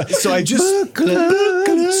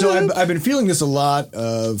I've been feeling this a lot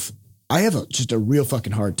of, I have just a real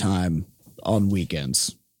fucking hard time on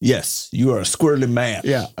weekends. Yes. You are a squirrely man.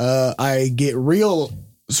 Yeah. I get real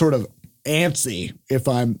sort of antsy if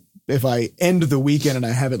I end the weekend and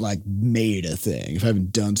I haven't like made a thing, if I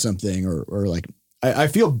haven't done something or like, I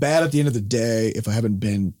feel bad at the end of the day if I haven't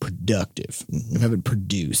been productive, if I haven't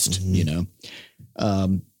produced, And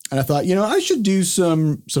I thought, I should do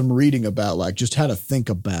some reading about like just how to think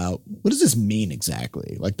about what does this mean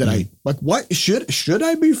exactly? Like that what should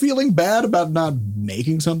I be feeling bad about not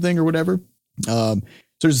making something or whatever? So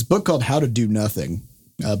there's this book called How to Do Nothing.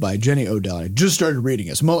 By Jenny Odell. I just started reading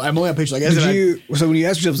it. So I'm only on page like. So when you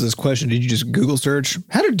asked yourself this question, did you just Google search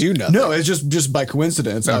how to do nothing? No, it's just by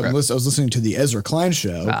coincidence. Okay. I was listening to the Ezra Klein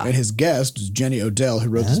show, and his guest is Jenny Odell,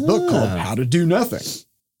 who wrote this book called How to Do Nothing.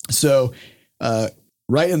 So,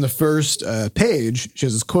 right in the first page, she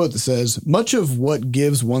has this quote that says, "Much of what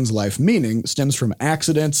gives one's life meaning stems from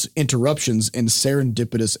accidents, interruptions, and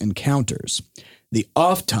serendipitous encounters. The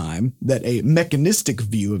off time that a mechanistic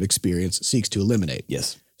view of experience seeks to eliminate."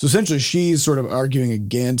 Yes. So essentially she's sort of arguing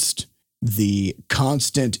against the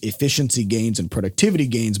constant efficiency gains and productivity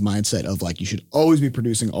gains mindset of like, you should always be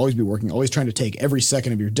producing, always be working, always trying to take every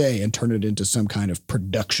second of your day and turn it into some kind of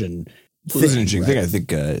production. Well, that's an interesting thing. I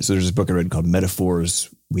think, so there's a book I read called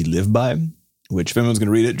Metaphors We Live By, which if anyone's going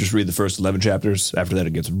to read it, just read the first 11 chapters. After that,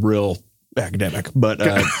 it gets real academic. But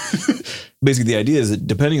basically the idea is that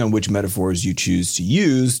depending on which metaphors you choose to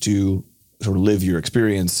use to sort of live your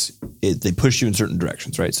experience, they push you in certain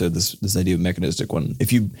directions, right? So this idea of mechanistic one,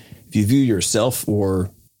 if you view yourself or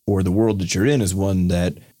the world that you're in as one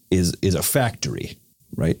that is a factory,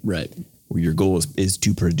 right? Right. where your goal is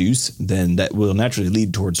to produce, then that will naturally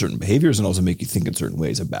lead towards certain behaviors and also make you think in certain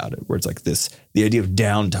ways about it, where it's like the idea of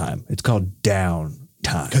downtime. It's called downtime.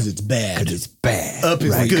 Because it's bad. Because it's bad. Up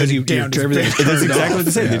is good, down is bad. That's exactly what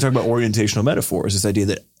they say. They talk about orientational metaphors, this idea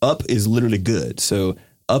that up is literally good. So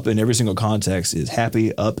up in every single context is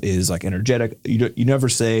happy. Up is like energetic. You never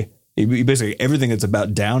say, basically everything that's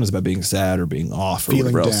about down is about being sad or being off or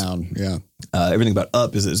feeling whatever else. Down, yeah. Everything about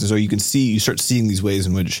up is so you start seeing these ways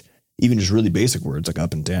in which even just really basic words like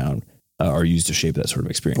up and down are used to shape that sort of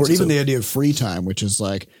experience. Or even the idea of free time, which is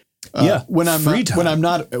like, when I'm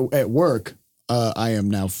not at work, I am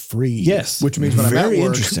now free. Yes, which means when I'm at work,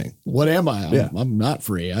 interesting. What am I? I'm not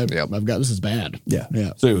free. I've got this is bad. Yeah.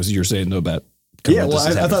 Yeah. So you're saying though about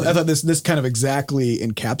I thought this kind of exactly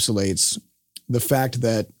encapsulates the fact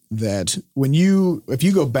that if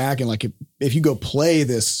you go back and like if you go play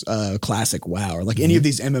this classic WoW or like any of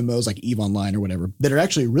these MMOs like EVE Online or whatever that are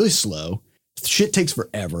actually really slow, shit takes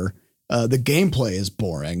forever. The gameplay is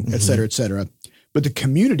boring, et cetera, but the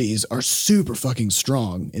communities are super fucking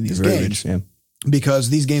strong in these games because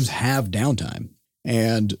these games have downtime.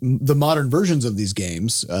 And the modern versions of these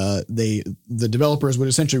games, the developers would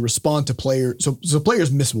essentially respond to players. So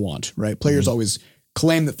players miswant, right? Players always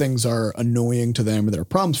claim that things are annoying to them or there are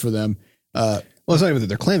problems for them. Well, it's not even that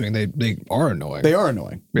they're claiming they are annoying. They are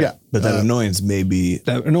annoying. Yeah. But that annoyance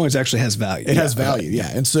that annoyance actually has value. It has value. Yeah.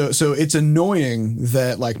 And so it's annoying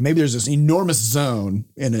that like maybe there's this enormous zone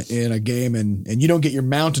in a game and you don't get your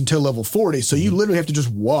mount until level 40. So you literally have to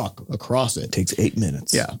just walk across it. It takes 8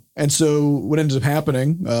 minutes. Yeah. And so what ends up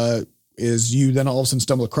happening, is you then all of a sudden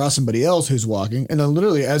stumble across somebody else who's walking. And then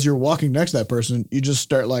literally as you're walking next to that person, you just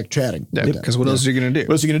start like chatting. Yeah, because what else are you going to do?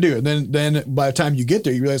 What else are you going to do? And then by the time you get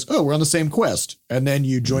there, you realize, oh, we're on the same quest. And then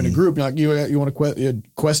you join a group. Like you want to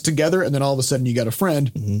quest together. And then all of a sudden you got a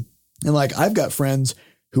friend. And like, I've got friends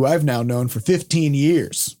who I've now known for 15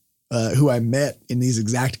 years, who I met in these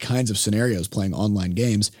exact kinds of scenarios playing online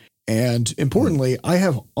games. And importantly, I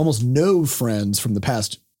have almost no friends from the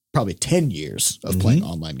past probably 10 years of playing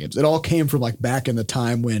online games. It all came from like back in the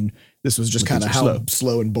time when this was just kind of how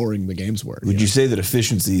slow and boring the games were. Would you say that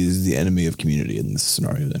efficiency is the enemy of community in this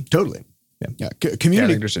scenario then? Totally. Yeah.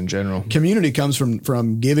 Community, just in general. Community comes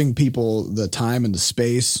from giving people the time and the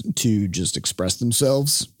space to just express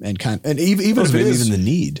themselves and even if it is even the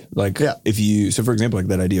need. Like so for example, like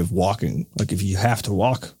that idea of walking, like if you have to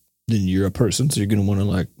walk, then you're a person. So you're going to want to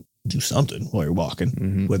like do something while you're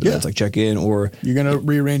walking, whether that's like check in or you're going to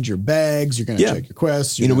rearrange your bags. You're going to check your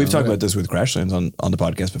quests. We've talked about this with Crashlands on the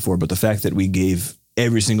podcast before, but the fact that we gave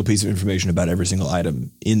every single piece of information about every single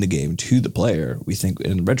item in the game to the player, we think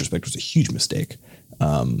in retrospect was a huge mistake,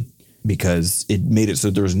 because it made it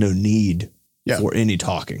so there was no need for any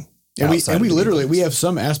talking. And we literally, we have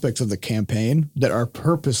some aspects of the campaign that are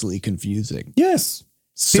purposely confusing. Yes.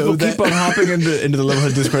 People keep on hopping into the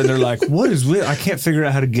Levelhead Discord and they're like, what is with, I can't figure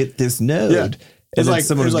out how to get this node. Yeah. And then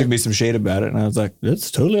someone was giving me some shade about it. And I was like,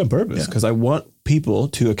 that's totally on purpose. Because I want people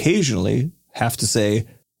to occasionally have to say,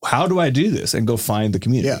 how do I do this? And go find the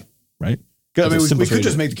community. Yeah. Right? Because I mean, we could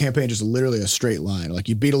just make the campaign just literally a straight line. Like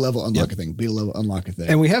you beat a level, unlock a thing, beat a level, unlock a thing.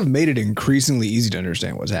 And we have made it increasingly easy to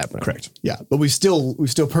understand what's happening. Correct. Yeah. But we've still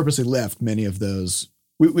purposely left many of those.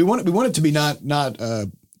 We want it to be not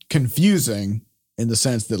confusing in the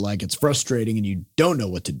sense that like it's frustrating and you don't know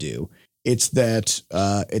what to do. It's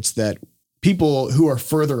that people who are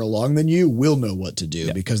further along than you will know what to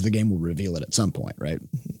do because the game will reveal it at some point, right?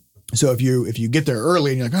 So if you get there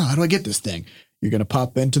early and you're like, oh, how do I get this thing? You're going to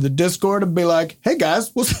pop into the Discord and be like, hey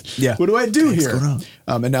guys, what do I do here?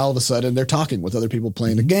 And now all of a sudden they're talking with other people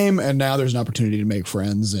playing the game. And now there's an opportunity to make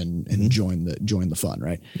friends and join the fun.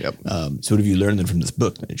 Right. Yep. So what have you learned then from this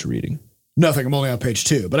book that you're reading? Nothing. I'm only on page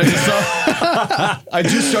 2, but I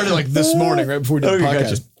just started like this morning, right before we did the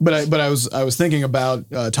podcast. Gotcha. But I was thinking about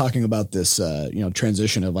talking about this,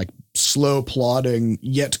 transition of like slow plodding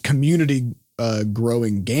yet community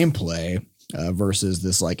growing gameplay versus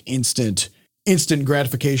this like instant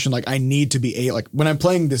gratification. Like I need to be like when I'm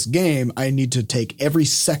playing this game, I need to take every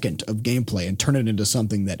second of gameplay and turn it into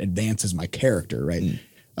something that advances my character. Right.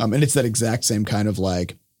 And it's that exact same kind of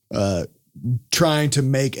like, trying to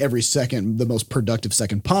make every second the most productive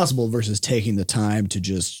second possible versus taking the time to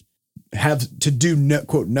just have to do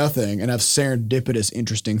quote nothing and have serendipitous,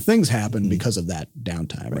 interesting things happen because of that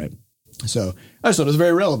downtime. Right. So I just thought it was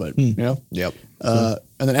very relevant, Yep. And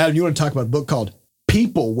then Adam, you want to talk about a book called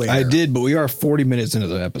Peopleware. I did, but we are 40 minutes into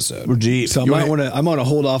the episode. We're deep. So I want to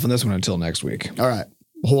hold off on this one until next week. All right.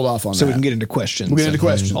 Hold off on that. So we can get into questions. We'll get into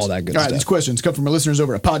questions. All that good stuff. stuff. All right. These questions come from our listeners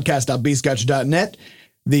over at podcast.bscotch.net.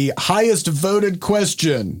 The highest voted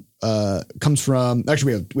question comes from,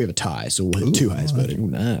 actually we have a tie, so we'll hit 2 highs, buddy.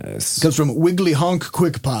 Nice. Comes from Wiggly Honk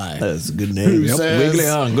Quick Pie. That's a good name. Yep. Wiggly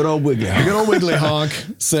Honk. Good old Wiggly Honk. Good old Wiggly Honk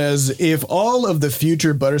says, if all of the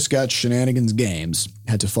future Butterscotch Shenanigans games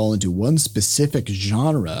had to fall into one specific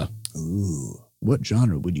genre, what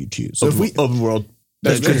genre would you choose? So Open world.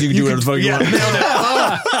 That's because you can do whatever the fuck you want.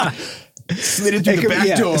 Slid it through the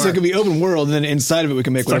back door. So it could be open world, and then inside of it, we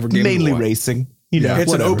can make whatever game we mainly want. racing. You know, It's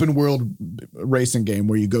whatever. an open world racing game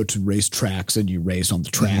where you go to race tracks and you race on the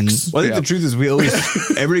tracks. Well, I think the truth is we always,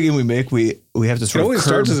 every game we make, we have to sort of always curb.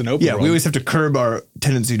 starts as an open we world. always have to curb our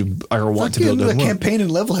tendency to, or want to Fucking build the open world. campaign in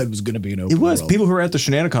Levelhead was going to be an open It was. world. People who were at the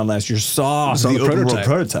Shenanicon last year saw the the open world prototype.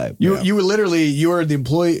 prototype. You were literally, you were the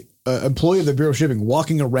employee of the Bureau of Shipping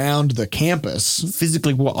walking around the campus,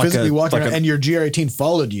 physically walking walking around, and your GR18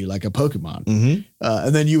 followed you like a Pokemon.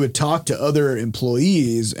 And then you would talk to other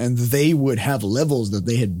employees and they would have levels that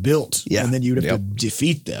they had built. Yeah. And then you would have to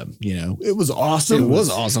defeat them. You know, it was awesome. It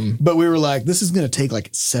was awesome. But we were like, this is going to take like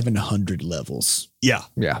 700 levels. Yeah.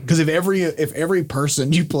 Yeah. Because if every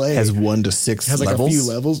person you play Has 1 to 6 has like levels. a few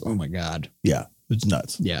levels, oh my God. Yeah. It's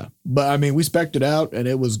nuts. Yeah. But I mean, we spec'd it out and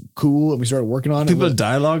it was cool and we started working on People it. had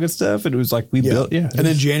dialogue and stuff, and it was like we built. Yeah. And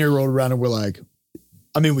then January rolled around and we're like,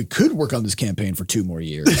 I mean, we could work on this campaign for 2 more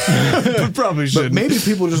years. but probably But should. maybe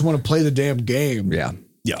people just want to play the damn game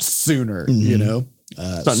sooner, you know?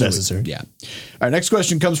 It's not necessary. Yeah. All right, next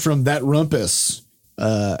question comes from That Rumpus.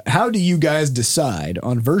 How do you guys decide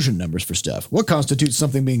on version numbers for stuff? What constitutes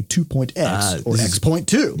something being 2.x or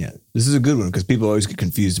x.2? Yeah, this is a good one because people always get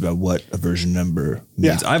confused about what a version number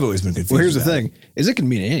means. Yeah. I've always been confused. Well, here's the about thing: is it can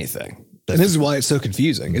mean anything, and this is why it's so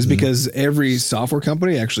confusing. Is because every software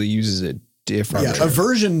company actually uses it differently. Yeah, a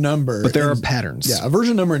version number. But there are in- patterns. Yeah, a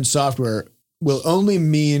version number in software will only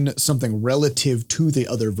mean something relative to the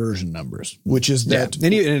other version numbers, which is that.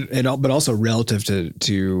 But also relative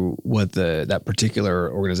to what that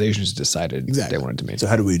particular organization has decided Exactly. they wanted to mean. So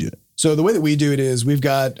how do we do it? So the way that we do it is we've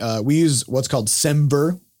got we use what's called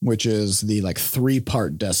SEMVer, which is the like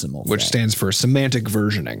 3-part decimal, Which thing. stands for semantic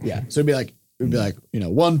versioning. Yeah. So it'd be like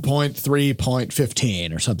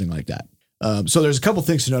 1.3.15 or something like that. So there's a couple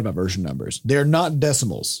things to note about version numbers. They're not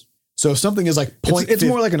decimals. So if something is like It's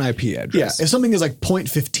more like an IP address. yeah, if something is like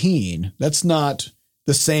 0.15, that's not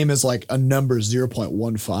the same as like a number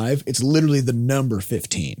 0.15. It's literally the number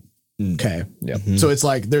 15. Okay. Yep. So it's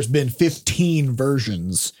like there's been 15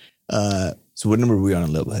 versions. So what number are we on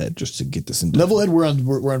Levelhead? Just to get this into Levelhead, we're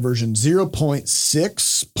on version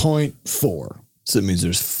 0.6.4. So it means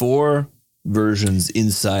there's 4 versions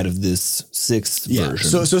inside of this 6th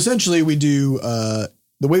version. So essentially we do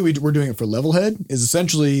the way we're doing it for Levelhead is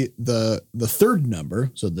essentially the third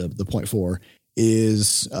number. So the 0.4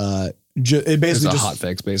 is it It's basically a just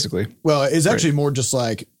hotfix, basically. well, it's actually more just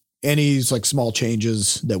like any like small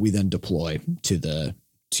changes that we then deploy to the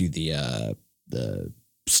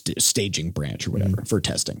staging branch or whatever for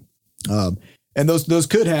testing. And those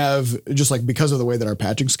could have, just like because of the way that our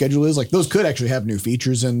patching schedule is, like those could actually have new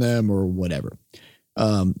features in them or whatever.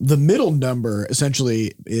 The middle number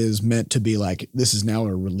essentially is meant to be like, this is now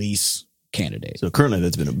a release candidate. So currently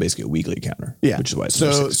that's been basically a weekly counter. Yeah. Which is why it's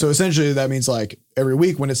so essentially that means like every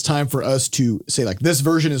week when it's time for us to say like this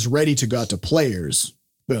version is ready to go out to players,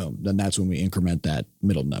 boom, then that's when we increment that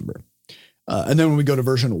middle number. And then when we go to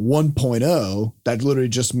version 1.0, that literally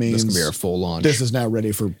just means This can be our full launch. this is now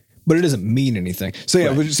ready for. But it doesn't mean anything. So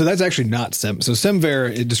yeah, so that's actually not SEM. So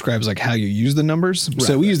SEMVer, it describes like how you use the numbers.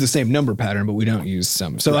 So we use the same number pattern, but we don't use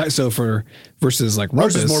SEM. So so for versus like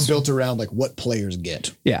Ours is Rumpus, more built around like what players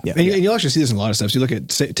get. Yeah. And you'll actually see this in a lot of stuff. So you look at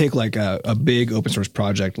take like a big open source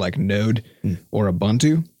project like Node or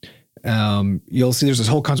Ubuntu. You'll see there's this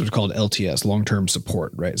whole concept called LTS, long-term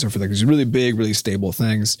support, right? So for like these really big, really stable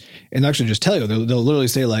things, and they'll actually just tell you, they'll literally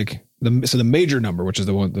say like the major number, which is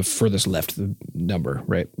the furthest left the number,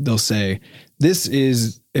 right? They'll say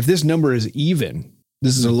if this number is even,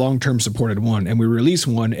 this is a long-term supported one, and we release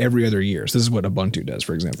one every other year. So this is what Ubuntu does,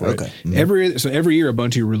 for example. Right? Okay. Every year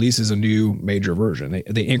Ubuntu releases a new major version.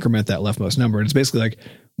 They increment that leftmost number, and it's basically like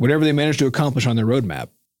whatever they manage to accomplish on their roadmap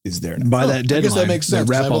is there now. by that deadline. I guess that makes sense.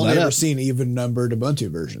 They wrap I've all only that ever up. seen even numbered Ubuntu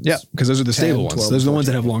versions. Yeah, because those are the 10, stable ones. 12, Those are the ones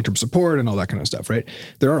that 14. have long-term support and all that kind of stuff, right?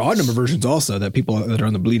 There are odd number versions also that people that are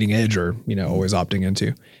on the bleeding edge are, always opting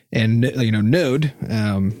into. And, Node,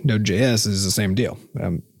 Node.js is the same deal.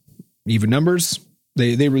 Even numbers,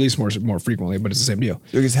 they release more frequently, but it's the same deal.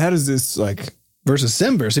 Because how does this like Versus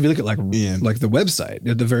SEMVer. So if you look at like the website,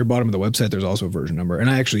 at the very bottom of the website, there's also a version number. And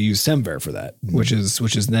I actually use SEMVer for that, which is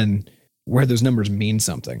then where those numbers mean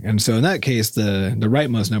something. And so in that case, the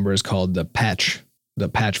rightmost number is called the patch the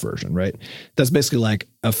patch version, right? That's basically like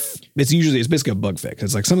it's basically a bug fix.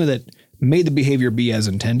 It's like something that made the behavior be as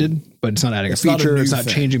intended, but it's not adding a feature. It's not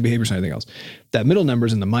changing behaviors or anything else. That middle number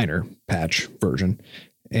is in the minor patch version.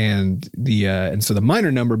 And so the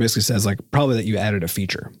minor number basically says like probably that you added a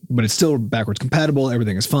feature, but it's still backwards compatible.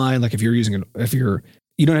 Everything is fine. Like if you're using if you're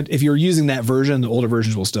using that version, the older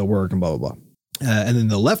versions will still work and blah, blah, blah. And then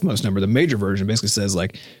the leftmost number, the major version, basically says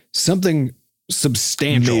like something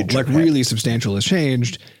substantial, really substantial has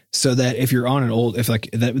changed, so that if you're on an old, if like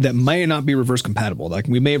that might not be reverse compatible. Like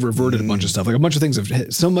we may have reverted a bunch of stuff. Like a bunch of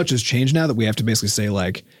things so much has changed now that we have to basically say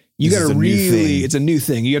like, you got to really, it's a new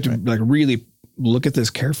thing. You have to like really look at this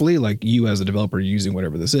carefully. Like you as a developer using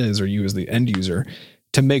whatever this is, or you as the end user,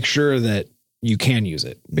 to make sure that you can use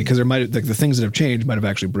it, because there might like the things that have changed might have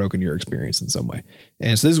actually broken your experience in some way.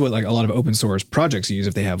 And so this is what like a lot of open source projects use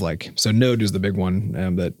if they have like, so Node is the big one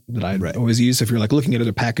that I always use. So if you're like looking at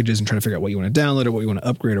other packages and trying to figure out what you want to download or what you want to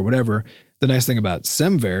upgrade or whatever, the nice thing about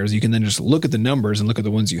SemVer is you can then just look at the numbers and look at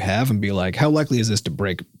the ones you have and be like, how likely is this to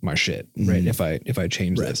break my shit, right? If I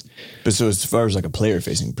change this. But so as far as like a player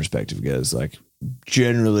facing perspective goes, like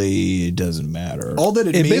generally it doesn't matter. All that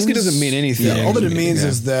it means, basically doesn't mean anything. Yeah, all that it means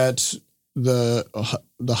is that the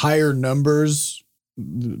higher numbers,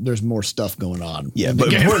 there's more stuff going on. Yeah,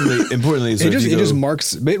 but importantly, so it just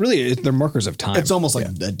marks. But really, they're markers of time. It's almost like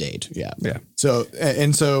a date. Yeah. Yeah. So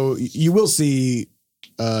you will see.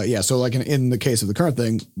 So like in the case of the current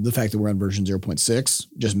thing, the fact that we're on version 0.6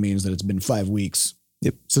 just means that it's been 5 weeks.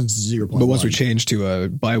 Yep. Since 0.1. But once we change to a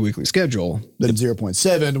bi-weekly schedule, then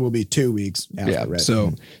 0.7 will be 2 weeks after. Yeah. Right?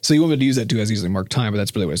 So you want me to use that too as easily mark time, but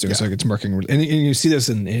that's really what it's doing. Yeah. So like it's marking, and you see this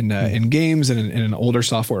in games and in older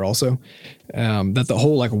software also, that the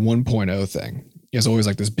whole like 1.0 thing is always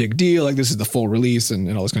like this big deal. Like this is the full release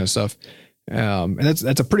and all this kind of stuff. And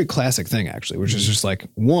that's a pretty classic thing actually, which is just like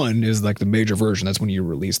 1 is like the major version. That's when you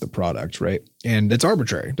release the product, right? And that's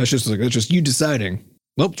arbitrary. That's just you deciding,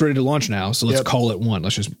 well, it's ready to launch now, so let's call it 1.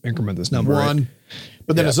 Let's just increment this number. 1. Right?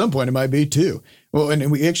 But then at some point it might be 2. Well,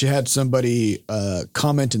 and we actually had somebody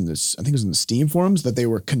comment in this, I think it was in the Steam forums, that they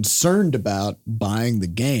were concerned about buying the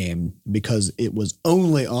game because it was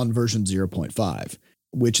only on version 0.5,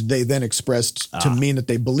 which they then expressed to mean that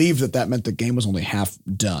they believed that meant the game was only half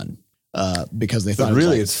done. Because they thought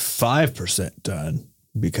really it's 5% done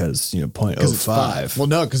because 0.05. Well,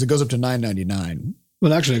 no, because it goes up to $9.99.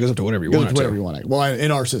 Well, actually, it goes up to whatever you want. Whatever you want. Well, in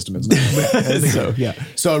our system, it's not. I think so. Yeah.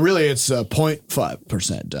 So really, it's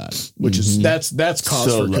 0.5% done, which is that's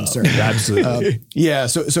cause for concern. Absolutely.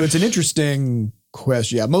 So it's an interesting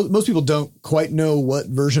question. Yeah. Most people don't quite know what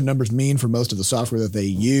version numbers mean for most of the software that they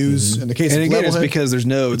use. In the case of Levelhead, it's because there's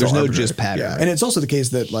no just pattern. Yeah. And it's also the case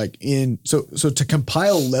that like so to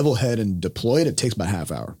compile Levelhead and deploy it takes about a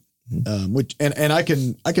half hour. Which I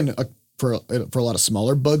can for a lot of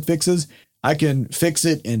smaller bug fixes, I can fix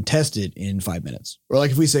it and test it in 5 minutes. Or like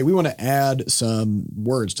if we say we want to add some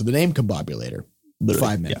words to the name combobulator,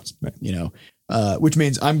 5 minutes, which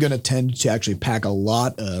means I'm going to tend to actually pack a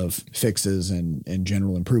lot of fixes and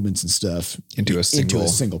general improvements and stuff into a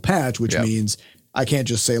single patch, which means I can't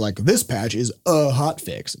just say like this patch is a hot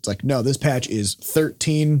fix. It's like, no, this patch is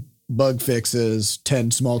 13 bug fixes, 10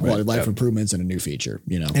 small quality of life improvements, and a new feature,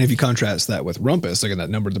 And if you contrast that with Rumpus, like in that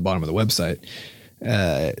number at the bottom of the website,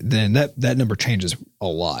 then that number changes a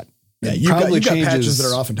lot. Yeah, you got patches that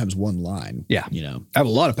are oftentimes one line. Yeah, I have a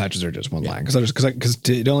lot of patches that are just one line because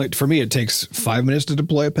for me it takes 5 minutes to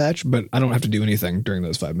deploy a patch, but I don't have to do anything during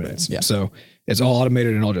those 5 minutes. Yeah. So it's all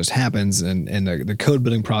automated and all just happens, and the code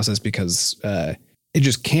building process because it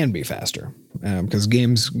just can be faster because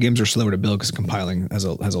games are slower to build because compiling has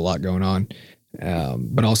a lot going on.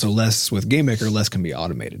 But also less with GameMaker, less can be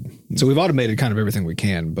automated. So we've automated kind of everything we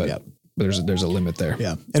can, but there's a limit there.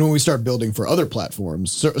 Yeah. And when we start building for other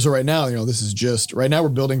platforms, so right now, this is just right now we're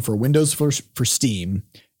building for Windows for Steam,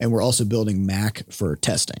 and we're also building Mac for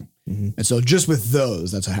testing. And so just with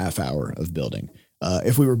those, that's a half hour of building.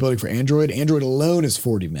 If we were building for Android alone is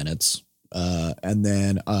 40 minutes. And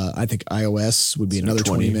then I think iOS would be another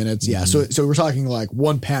 20 minutes. Yeah. So we're talking like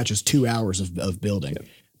one patch is 2 hours of building.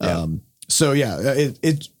 So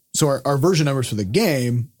our version numbers for the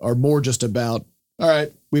game are more just about, all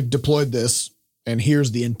right, we've deployed this and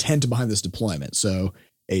here's the intent behind this deployment. So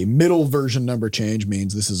a middle version number change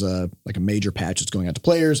means this is a major patch that's going out to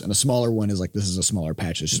players, and a smaller one is like this is a smaller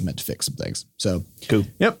patch that's just meant to fix some things. So cool.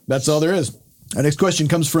 Yep, that's all there is. Our next question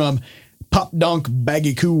comes from Pop Donk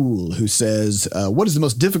Baggy Cool, who says, what is the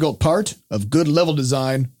most difficult part of good level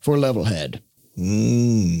design for Levelhead?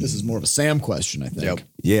 This is more of a Sam question, I think. Yep.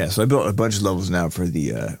 Yeah, so I built a bunch of levels now for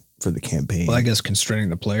the campaign. Well, I guess constraining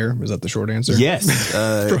the player, is that the short answer? Yes.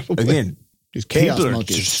 Again, Just chaos people are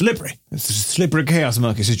monkeys. just slippery. It's a slippery chaos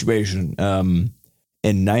monkey situation.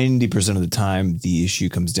 And 90% of the time, the issue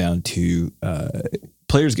comes down to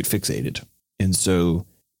players get fixated. And so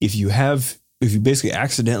if you basically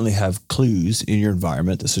accidentally have clues in your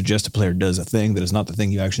environment that suggest a player does a thing that is not the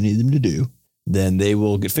thing you actually need them to do, then they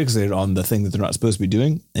will get fixated on the thing that they're not supposed to be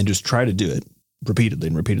doing and just try to do it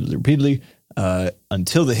repeatedly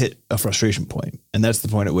until they hit a frustration point. And that's the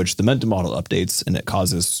point at which the mental model updates, and it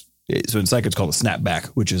causes, so in Psych it's called a snapback,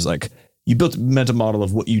 which is like you built a mental model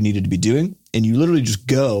of what you needed to be doing, and you literally just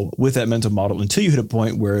go with that mental model until you hit a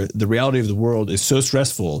point where the reality of the world is so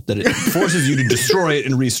stressful that it forces you to destroy it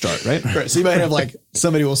and restart, right? Right. So you might have like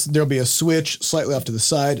there'll be a switch slightly off to the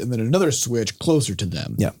side and then another switch closer to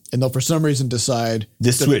them. Yeah. And they'll for some reason decide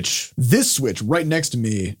This switch right next to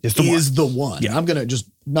me is the one. Yeah. I'm going to just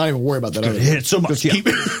not even worry about that other hit it so much. Just keep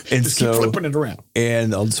And just keep flipping it around.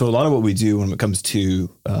 And so a lot of what we do when it comes to,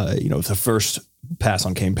 the first pass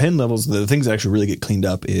on campaign levels, the things that actually really get cleaned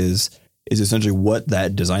up is essentially what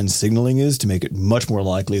that design signaling is to make it much more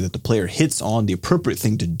likely that the player hits on the appropriate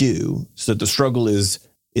thing to do, so that the struggle is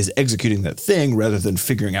executing that thing rather than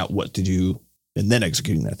figuring out what to do and then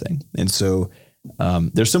executing that thing. And so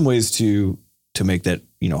there's some ways to make that,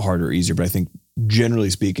 harder or easier, but I think generally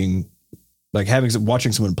speaking, like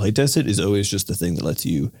watching someone play test it is always just the thing that lets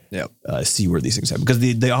you see where these things happen, because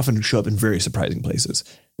they often show up in very surprising places.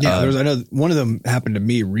 Yeah, I know one of them happened to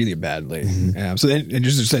me really badly. So then, and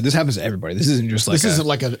just to say, this happens to everybody. This isn't just like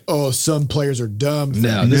some players are dumb.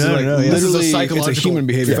 No, this is like literally this is a psychological it's a human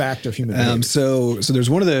behavior fact of human behavior. So there's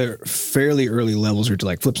one of the fairly early levels where you have to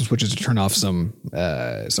like flip some switches to turn off some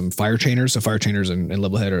fire chainers. So fire chainers in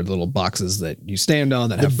Levelhead are little boxes that you stand on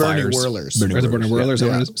that have burning fires. whirlers. The burning whirlers.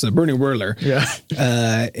 Yeah. So the burning whirler. Yeah.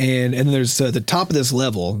 And then there's at the top of this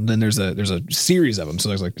level, then there's a series of them. So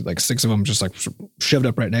there's like 6 of them just like shoved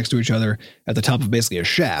up right next to each other at the top of basically a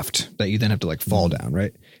shaft that you then have to like fall down,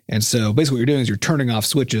 right? And so basically what you're doing is you're turning off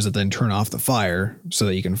switches that then turn off the fire so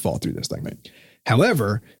that you can fall through this thing. Right?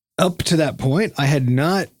 However, up to that point, I had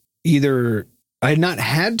not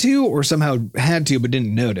had to or somehow had to, but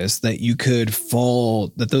didn't notice that you could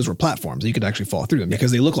fall, that those were platforms. You could actually fall through them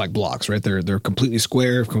because they look like blocks, right? They're completely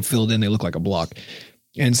square, filled in. They look like a block.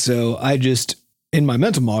 And so I just, in my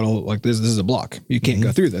mental model, like this is a block. You can't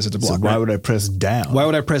go through this. It's a block. So why would I press down? Why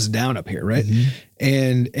would I press down up here, right?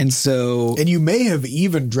 And so you may have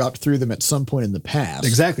even dropped through them at some point in the past.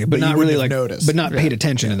 Exactly, but not you really wouldn't like have noticed. but not paid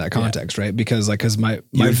attention in that context, right? Because my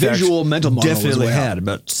You, in visual fact, mental model definitely was way had out.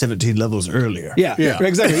 about 17 levels earlier. Yeah,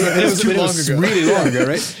 exactly. Yeah, It was too long ago. really long ago,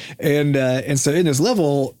 right? And so in this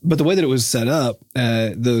level, but the way that it was set up,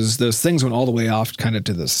 those things went all the way off kind of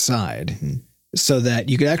to the side. So that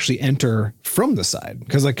you could actually enter from the side.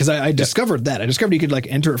 Because I discovered that. I discovered you could like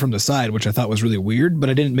enter it from the side, which I thought was really weird, but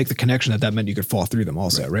I didn't make the connection that meant you could fall through them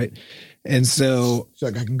also, right? And so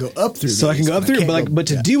like I can go up through. So I can go up through, but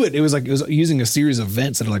to do it, it was using a series of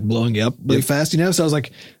vents that are like blowing you up really fast, So I was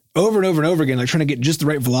like over and over and over again, like trying to get just the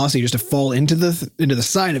right velocity just to fall into the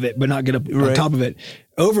side of it, but not get up on top of it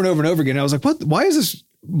over and over and over again. I was like, what? Why is this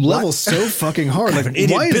level so fucking hard? Like,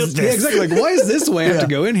 why is this? Yeah, exactly. Like, why is this the way I have to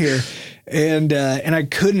go in here? And I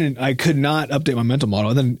could not update my mental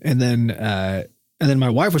model. And then my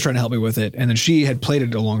wife was trying to help me with it. And then she had played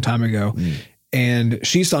it a long time ago and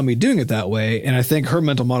she saw me doing it that way. And I think her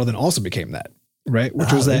mental model then also became that, right?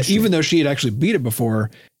 Which was that even though she had actually beat it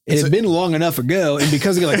before, it had been long enough ago. And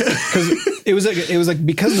because it was like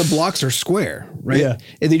because the blocks are square, right? Yeah.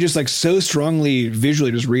 And they just like so strongly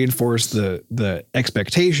visually just reinforced the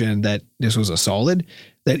expectation that this was a solid,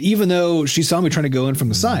 that even though she saw me trying to go in from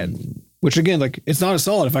the side, which again, like it's not a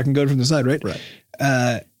solid if I can go from the side, right?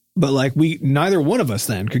 Right. But like neither one of us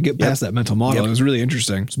then could get past that mental model. It was really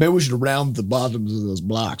interesting. So maybe we should round the bottoms of those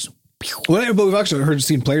blocks. Well, but we've actually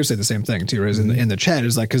seen players say the same thing too, right? In the chat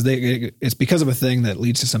is like, because it's because of a thing that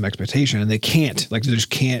leads to some expectation and they just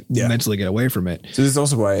can't mentally get away from it. So this is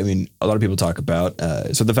also why, I mean, a lot of people talk about,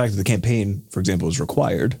 so the fact that the campaign, for example, is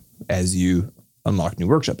required as you unlock new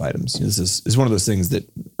workshop items. This is one of those things that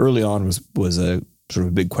early on was a sort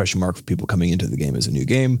of a big question mark for people coming into the game as a new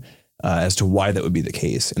game, as to why that would be the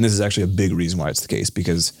case. And this is actually a big reason why it's the case,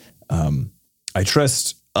 because I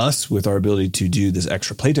trust us with our ability to do this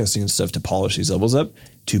extra playtesting and stuff to polish these levels up,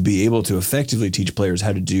 to be able to effectively teach players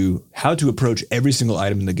how to approach every single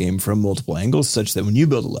item in the game from multiple angles, such that when you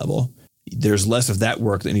build a level, there's less of that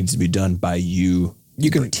work that needs to be done by you.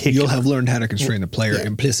 You'll have learned how to constrain the player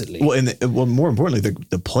implicitly. Well, more importantly,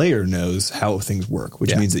 the player knows how things work,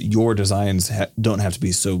 which means that your designs don't have to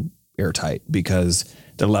be so airtight, because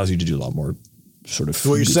that allows you to do a lot more sort of. So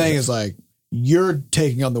what you're saying is like you're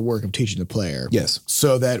taking on the work of teaching the player. Yes.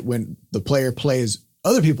 So that when the player plays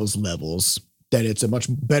other people's levels, that it's a much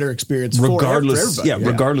better experience regardless. for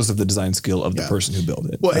everybody. Regardless of the design skill of the person who built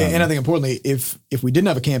it. Well, and I think importantly, if we didn't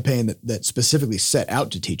have a campaign that specifically set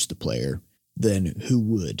out to teach the player, then who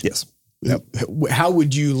would? Yes. How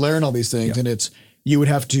would you learn all these things? And you would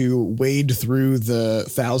have to wade through the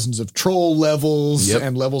thousands of troll levels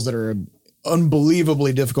and levels that are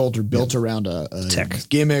unbelievably difficult or built around a tech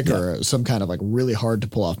gimmick or some kind of like really hard to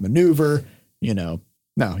pull off maneuver.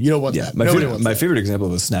 No, you don't want that. My favorite example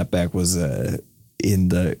of a snapback was in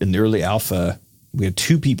the early alpha. We had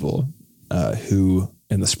two people who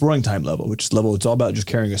in the spring time level, which is level it's all about just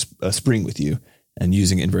carrying a spring with you and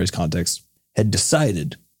using it in various contexts, had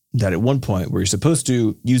decided that at one point where you're supposed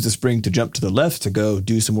to use the spring to jump to the left to go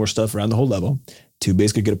do some more stuff around the whole level to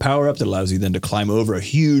basically get a power up that allows you then to climb over a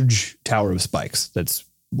huge tower of spikes. That's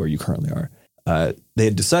where you currently are. They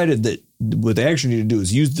had decided that what they actually need to do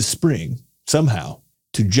is use the spring somehow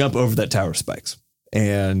to jump over that tower of spikes.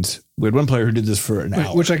 And we had one player who did this for an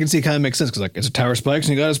hour. Which I can see kind of makes sense because like it's a tower of spikes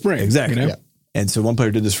and you got a spring. Exactly. Yeah. And so one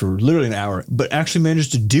player did this for literally an hour, but actually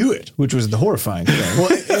managed to do it, which was the horrifying thing. Well,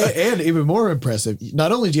 and even more impressive,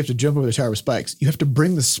 not only do you have to jump over the tower of spikes, you have to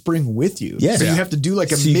bring the spring with you. Yes. So you have to do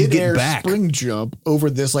like a mid-air spring jump over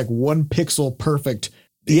this like 1 pixel perfect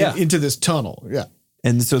into this tunnel. Yeah.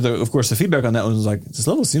 And so, of course, the feedback on that one was like, this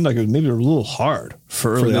level seemed like it was maybe a little hard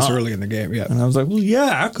for early in the game. Yeah. And I was like, well,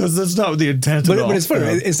 yeah, because that's not the intent at all. But it's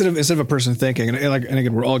funny. Instead of a person thinking, and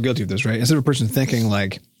again, we're all guilty of this, right? Instead of a person thinking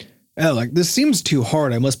like, oh, like this seems too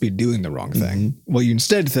hard, I must be doing the wrong thing. What you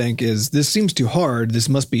instead think is, this seems too hard, this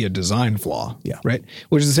must be a design flaw. Yeah. Right.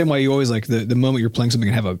 Which is the same way you always like the moment you're playing something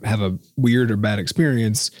and have a weird or bad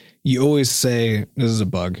experience, you always say, this is a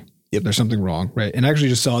bug. Yep, there's something wrong, right? And I actually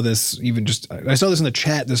just saw this I saw this in the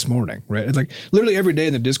chat this morning, right? It's like literally every day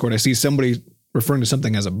in the Discord, I see somebody referring to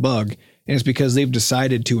something as a bug, and it's because they've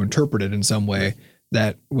decided to interpret it in some way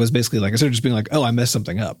that was basically like, instead of just being like, oh, I messed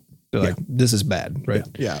something up, they're like, this is bad, right?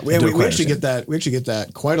 Yeah. We actually get that. We actually get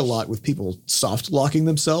that quite a lot with people soft locking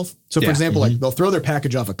themselves. So for example, like they'll throw their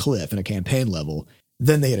package off a cliff in a campaign level,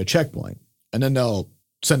 then they hit a checkpoint, and then they'll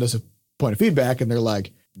send us a point of feedback, and they're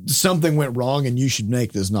like, something went wrong and you should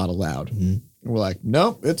make this not allowed. And we're like,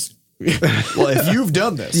 nope, it's well, if you've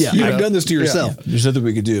done this, you've done this to yourself. Yeah. There's nothing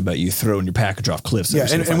we could do about you throwing your package off cliffs. Yeah,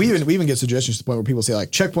 and we even get suggestions to the point where people say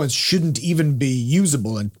like checkpoints shouldn't even be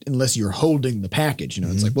usable unless you're holding the package.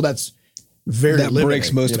 It's like, well, that's very limiting,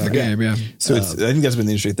 breaks most of the game. Yeah. So I think that's been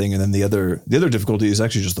the interesting thing. And then the other difficulty is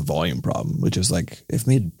actually just the volume problem, which is like I've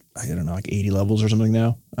made like 80 levels or something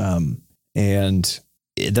now, and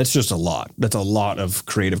that's just a lot. That's a lot of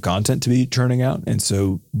creative content to be churning out. And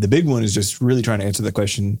so the big one is just really trying to answer the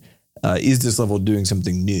question, is this level doing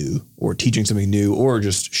something new or teaching something new or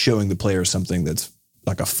just showing the player something that's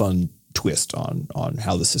like a fun twist on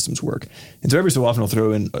how the systems work? And so every so often I'll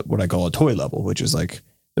throw in what I call a toy level, which is like,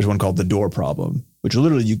 there's one called the door problem, which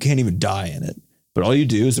literally you can't even die in it. But all you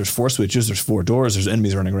do is there's 4 switches, there's 4 doors, there's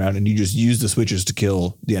enemies running around, and you just use the switches to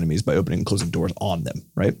kill the enemies by opening and closing doors on them,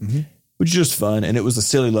 right? Which is just fun. And it was a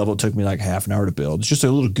silly level. It took me like half an hour to build. It's just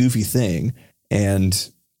a little goofy thing.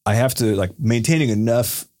 And I have to like maintaining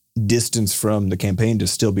enough distance from the campaign to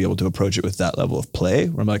still be able to approach it with that level of play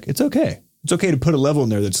where I'm like, it's okay. It's okay to put a level in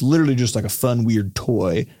there that's literally just like a fun, weird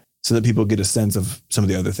toy so that people get a sense of some of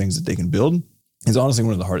the other things that they can build. It's honestly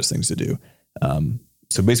one of the hardest things to do.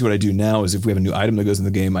 So basically what I do now is if we have a new item that goes in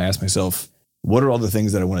the game, I ask myself, what are all the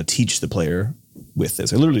things that I want to teach the player with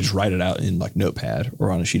this? I literally just write it out in like Notepad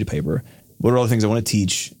or on a sheet of paper. What are all the things I want to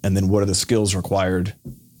teach? And then what are the skills required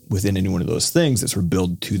within any one of those things that sort of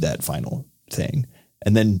build to that final thing?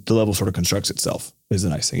 And then the level sort of constructs itself is the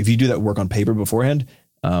nice thing. If you do that work on paper beforehand,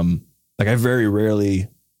 like I very rarely,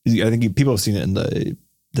 I think people have seen it in the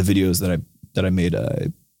videos that I made,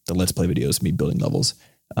 the Let's Play videos, me building levels.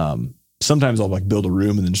 Sometimes I'll like build a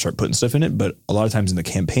room and then start putting stuff in it. But a lot of times in the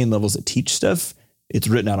campaign levels that teach stuff, it's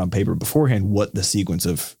written out on paper beforehand what the sequence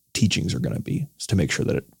of teachings are going to be to make sure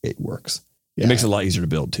that it works. Yeah. It makes it a lot easier to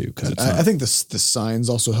build too. Because I think the signs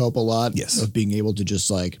also help a lot. Yes. Of being able to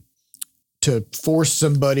just like to force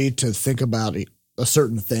somebody to think about a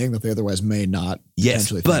certain thing that they otherwise may not.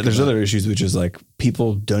 Yes, but there's other issues, which is like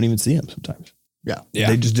people don't even see them sometimes. Yeah.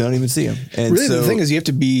 They just don't even see them. And really, the thing is, you have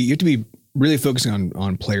to be really focusing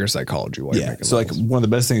on player psychology while you're making so levels. like one of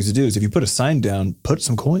the best things to do is if you put a sign down, put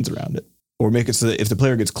some coins around it, or make it so that if the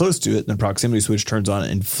player gets close to it, then proximity switch turns on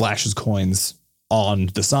and flashes coins on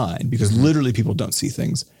the sign because literally people don't see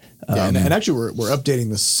things. And actually we're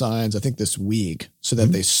updating the signs, I think this week, so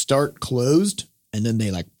that they start closed and then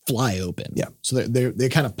they like fly open. Yeah. So they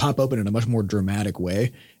kind of pop open in a much more dramatic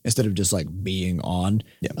way instead of just like being on.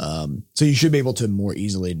 Yeah. So you should be able to more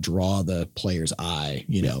easily draw the player's eye,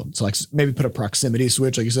 you know. So like maybe put a proximity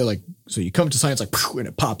switch, like you said, like so you come to science like and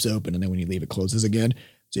it pops open, and then when you leave it closes again,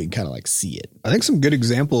 so you can kind of like see it. I think some good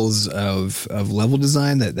examples of level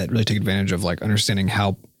design that really take advantage of like understanding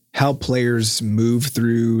how players move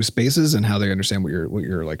through spaces and how they understand what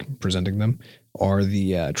you're like presenting them are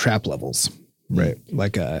the trap levels. Right.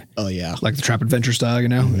 Like oh yeah. Like the trap adventure style, you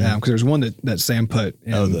know? Yeah. Because there's one that Sam put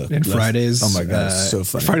in Fridays. Oh my God. It's so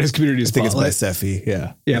funny. Fridays Community Spotlight. I think it's by Sephi.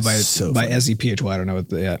 Yeah. Yeah. By SEPHY. I don't know what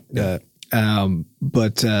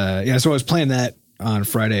so I was playing that on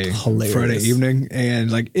Friday evening,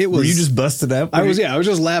 and like it was. Were you just busted up? I was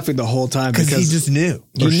just laughing the whole time because he just knew,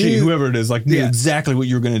 whoever it is, like knew exactly what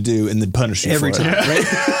you were going to do and then punish you every time, right?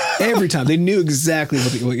 Every time they knew exactly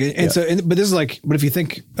what. But this is like, but if you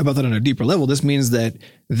think about that on a deeper level, this means that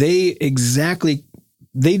they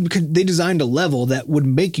designed a level that would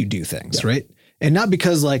make you do things, right? And not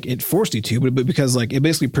because like it forced you to, but because like it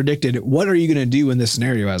basically predicted what are you going to do in this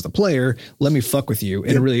scenario as the player? Let me fuck with you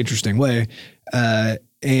in a really interesting way.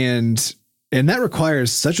 And that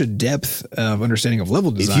requires such a depth of understanding of level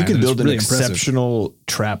design. If you can build an really exceptional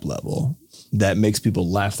trap level that makes people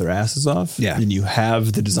laugh their asses off, then you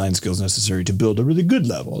have the design skills necessary to build a really good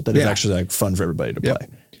level that is actually like fun for everybody to play.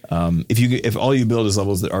 If all you build is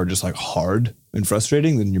levels that are just like hard and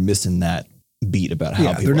frustrating, then you're missing that beat about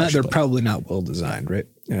how people they're probably not well designed, right?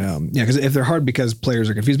 Because if they're hard because players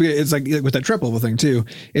are confused, it's like with that trap level thing too.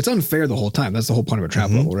 It's unfair the whole time. That's the whole point of a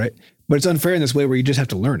trap level, right? But it's unfair in this way where you just have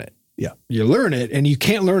to learn it. Yeah, you learn it, and you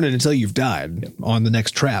can't learn it until you've died on the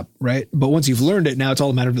next trap, right? But once you've learned it, now it's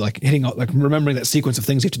all a matter of like remembering that sequence of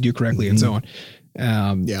things you have to do correctly and so on.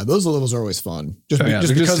 Those levels are always fun. Just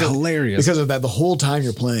because it's hilarious. Because of that, the whole time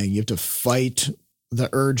you're playing, you have to fight the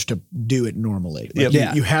urge to do it normally. Like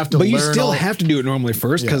you have to, but you still have to do it normally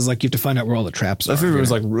first because like you have to find out where all the traps are. I remember it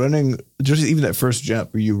was like running, just even that first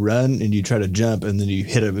jump where you run and you try to jump and then you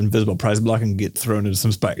hit an invisible prize block and get thrown into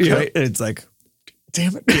some spikes, right? And it's like,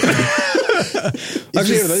 damn it.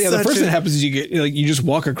 Actually, the first thing that happens is you get like you just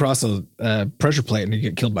walk across a pressure plate and you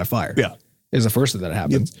get killed by fire. Yeah, is the first thing that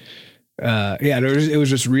happens. It was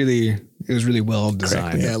just really well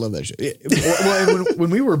designed. Yeah, I love that shit. Well, when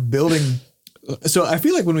we were building. So I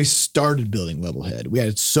feel like when we started building Levelhead, we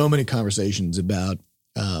had so many conversations about,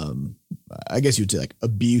 I guess you'd say like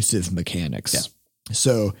abusive mechanics. Yeah.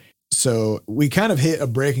 So we kind of hit a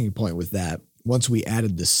breaking point with that once we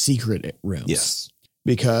added the secret rooms. Yes.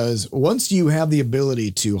 Because once you have the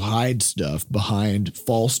ability to hide stuff behind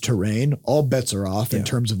false terrain, all bets are off in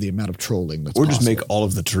terms of the amount of trolling that's possible. Or just make all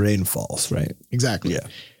of the terrain false, right? Exactly. Yeah.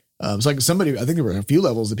 It's like I think there were a few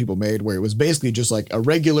levels that people made where it was basically just like a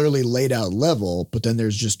regularly laid out level, but then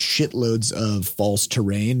there's just shitloads of false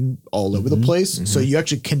terrain all over the place. So you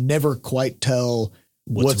actually can never quite tell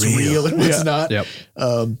what's real and what's not. Yep.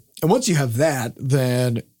 And once you have that,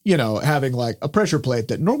 then, you know, having like a pressure plate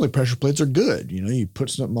that normally pressure plates are good, you know, you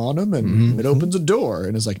put something on them and it opens a door.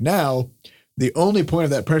 And it's like now the only point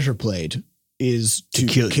of that pressure plate is to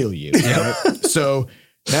kill you. Right? So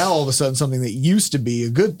now all of a sudden something that used to be a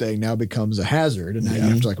good thing now becomes a hazard, and now you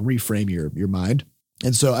have to like reframe your mind.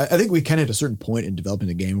 And so I think we kind of hit a certain point in developing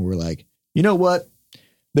the game where we're like, you know what?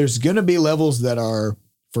 There's going to be levels that are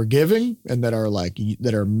forgiving and that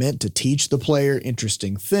are meant to teach the player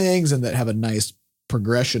interesting things and that have a nice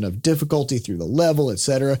progression of difficulty through the level,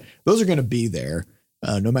 etc. Those are going to be there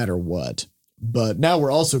no matter what. But now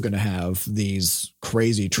we're also going to have these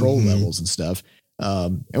crazy troll levels and stuff.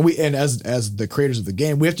 And as the creators of the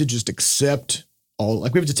game, we have to just accept we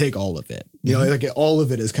have to take all of it, you know, like all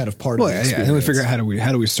of it is kind of part of the experience. And then we figure out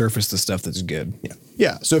how do we surface the stuff that's good.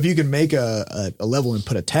 Yeah. So if you can make a level and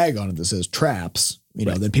put a tag on it that says traps, you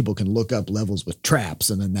know, then people can look up levels with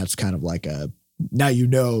traps. And then that's kind of like now you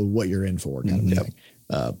know what you're in for kind of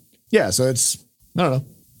thing. So it's, I don't know.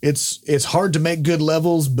 It's hard to make good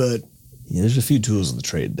levels, but there's a few tools in the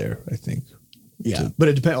trade there, I think. Yeah, but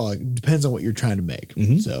it depends on what you're trying to make.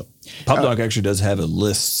 So PopDonk actually does have a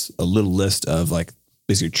little list of like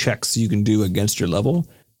basically checks you can do against your level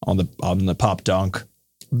on the PopDonk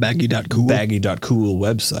baggy.cool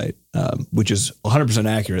website, which is 100%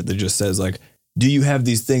 accurate. That just says like, do you have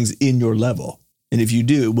these things in your level? And if you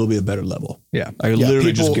do, it will be a better level. Yeah. I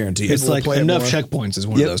literally just guarantee it. It's like enough checkpoints is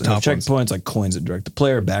one of those top ones. Checkpoints like coins that direct the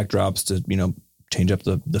player, backdrops to, you know, change up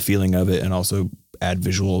the feeling of it, and also add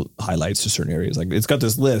visual highlights to certain areas. Like it's got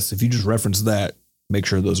this list. If you just reference that, make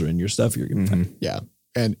sure those are in your stuff. You're going to find. Yeah.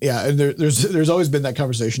 And there's always been that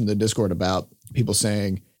conversation in the Discord about people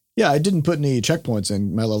saying, yeah, I didn't put any checkpoints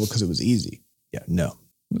in my level because it was easy. Yeah, no.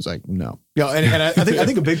 It's like, no. Yeah, and I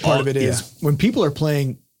think a big part of it is when people are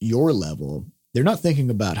playing your level, they're not thinking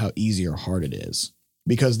about how easy or hard it is,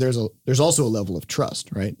 because there's also a level of trust,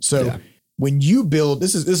 right? So when you build,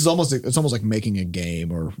 this is almost like making a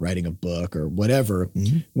game or writing a book or whatever.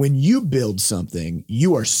 Mm-hmm. When you build something,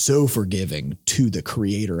 you are so forgiving to the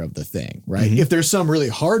creator of the thing, right? Mm-hmm. If there's some really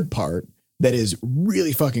hard part that is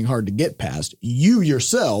really fucking hard to get past, you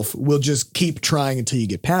yourself will just keep trying until you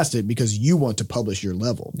get past it because you want to publish your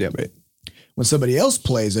level. Yeah, right. When somebody else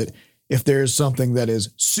plays it, if there's something that is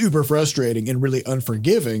super frustrating and really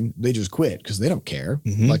unforgiving, they just quit because they don't care.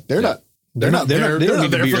 Mm-hmm. Like they don't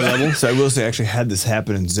need to be your level. So I will say, I actually had this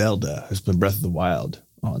happen in Zelda. It's been Breath of the Wild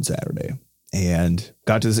on Saturday, and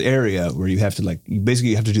got to this area where you have to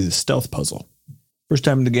you have to do the stealth puzzle. First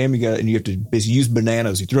time in the game, you have to basically use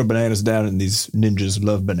bananas. You throw bananas down, and these ninjas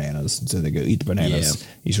love bananas, and so they go eat the bananas. Yeah.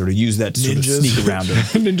 You sort of use that to sort of sneak around them.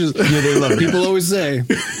 Ninjas, they love them. People always say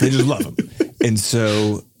they just love them, and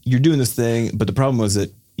so you're doing this thing. But the problem was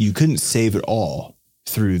that you couldn't save it all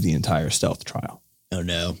through the entire stealth trial. Oh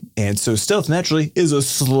no! And so stealth naturally is a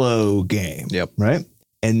slow game. Yep. Right.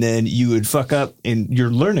 And then you would fuck up, and you're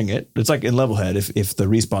learning it. It's like in Levelhead, if the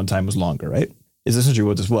respawn time was longer, right? Is essentially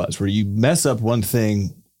what this was, where you mess up one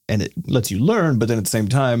thing and it lets you learn, but then at the same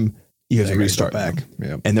time you have to restart back.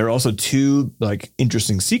 Yep. And there are also two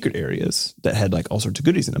interesting secret areas that had all sorts of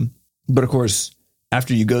goodies in them. But of course,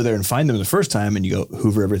 after you go there and find them the first time and you go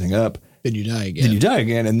hoover everything up, then you die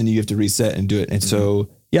again. And then you have to reset and do it. And so,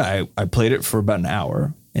 I played it for about an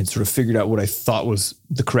hour and sort of figured out what I thought was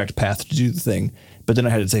the correct path to do the thing. But then I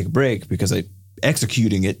had to take a break because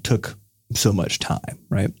executing it took so much time,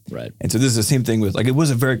 right? Right. And so this is the same thing with it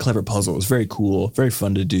was a very clever puzzle. It was very cool, very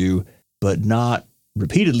fun to do, but not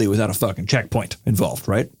repeatedly without a fucking checkpoint involved,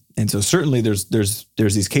 right? And so certainly there's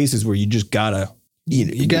these cases where you just gotta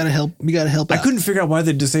you gotta help out. I couldn't figure out why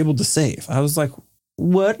they disabled the save. I was like,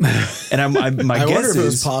 what? And I guess wonder if it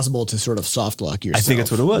was possible to sort of soft lock yourself. I think that's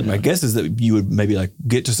what it was. Yeah. My guess is that you would maybe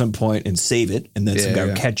get to some point and save it, and then some guy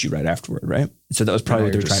would catch you right afterward, right? So that was probably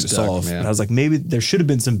what they were trying to solve. And I was like, maybe there should have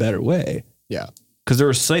been some better way. Yeah. Because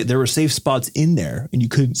there were safe spots in there, and you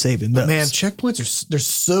couldn't save in those. But man, checkpoints they're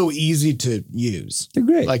so easy to use. They're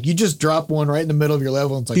great. You just drop one right in the middle of your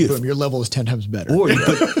level, and it's boom, your level is 10 times better. Or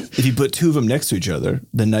if you put two of them next to each other,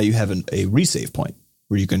 then now you have a resave point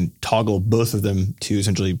where you can toggle both of them to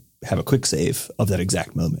essentially have a quick save of that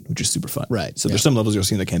exact moment, which is super fun. Right. So there's some levels you'll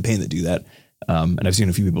see in the campaign that do that. And I've seen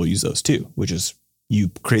a few people use those too, which is you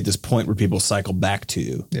create this point where people cycle back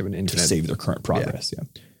to save their current progress.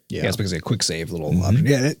 Yeah. It's because a quick save little option.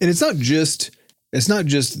 Yeah. And it's not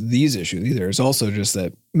just these issues either. It's also just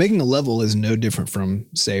that making a level is no different from,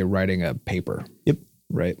 say, writing a paper. Yep.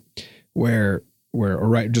 Right.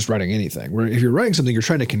 Just writing anything. Where if you're writing something, you're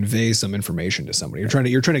trying to convey some information to somebody. You're trying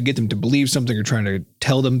to get them to believe something. You're trying to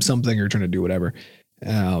tell them something. You're trying to do whatever.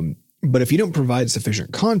 But if you don't provide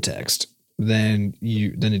sufficient context, then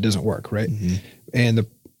it doesn't work, right? Mm-hmm. And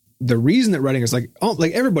the reason that writing is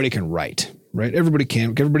everybody can write, right?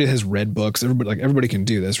 Everybody has read books. Everybody can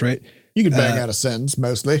do this, right? You can bang out a sentence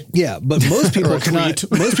mostly. Yeah, but most people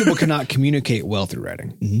cannot communicate well through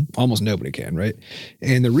writing. Mm-hmm. Almost nobody can, right?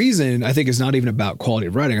 And the reason I think is not even about quality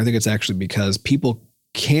of writing. I think it's actually because people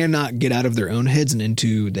cannot get out of their own heads and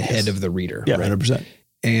into the head of the reader. Yeah, right? 100%.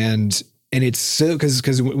 And it's so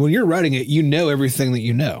because when you're writing it, you know everything that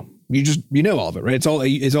you know. You know all of it, right? It's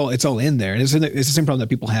all in there. And it's the same problem that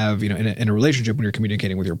people have, in a relationship when you're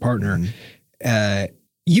communicating with your partner. Mm-hmm.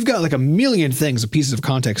 You've got a million things, pieces of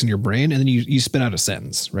context in your brain, and then you spit out a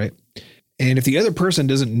sentence, right? And if the other person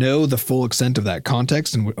doesn't know the full extent of that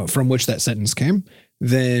context and from which that sentence came,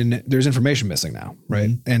 then there's information missing now,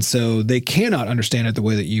 right? Mm-hmm. And so they cannot understand it the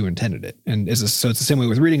way that you intended it. And so it's the same way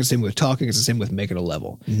with reading, it's the same way with talking, it's the same with making a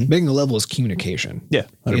level. Mm-hmm. Making a level is communication. Yeah,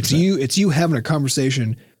 100%. It's you having a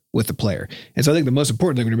conversation with the player. And so I think the most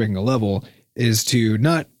important thing when you're making a level is to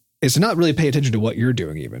not really pay attention to what you're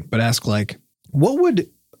doing even, but ask what would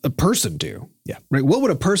a person do? Yeah. Right. What would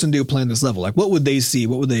a person do playing this level? What would they see?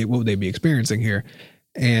 What would they be experiencing here?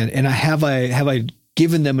 And have I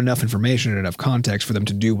given them enough information and enough context for them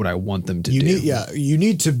to do what I want them to do? You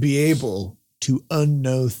need to be able to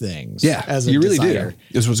unknow things. Yeah. As a you really designer. do.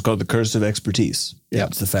 This is what's called the curse of expertise. Yeah.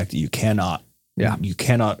 It's the fact that you cannot Yeah. You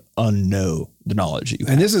cannot unknow the knowledge that you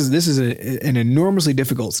have. And this is an enormously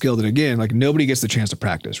difficult skill that, again, like nobody gets the chance to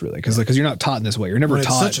practice really. Cause you're not taught in this way. You're never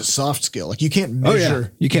taught. It's such a soft skill. Like you can't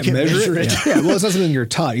measure. You can't measure it. Yeah. Well, it's not something you're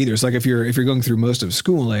taught either. It's like if you're going through most of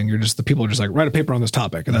schooling, the people are just like, write a paper on this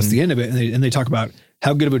topic. And that's the end of it. And they talk about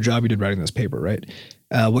how good of a job you did writing this paper, right?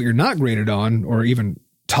 What you're not graded on or even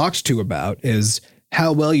talked to about is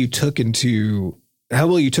how well you took into how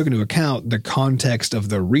well you took into account the context of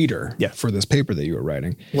the reader for this paper that you were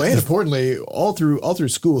writing. Well, and importantly, all through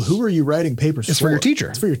school, who are you writing papers for? It's for your teacher.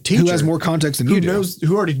 It's for your teacher. Who has more context than you do.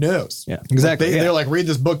 Who already knows. Yeah, exactly. They're like, read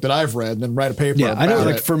this book that I've read and then write a paper. Yeah, I know. about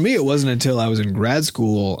Like it. for me, it wasn't until I was in grad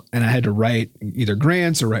school and I had to write either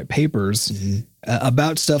grants or write papers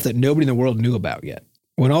about stuff that nobody in the world knew about yet.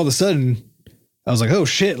 When all of a sudden I was like, oh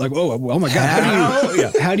shit! Like, oh my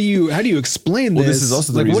god! How do you explain this? This is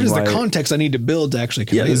also the like, what reason is the why context I need to build to actually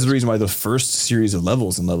convey Yeah, this is this? the reason why the first series of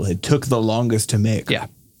levels in Levelhead took the longest to make. Yeah,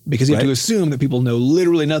 because you have to assume that people know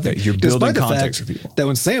literally nothing. You're building Despite the context fact for people. that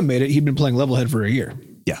when Sam made it, he'd been playing Levelhead for a year.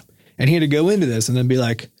 Yeah. And he had to go into this and then be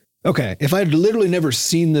like, okay, if I'd literally never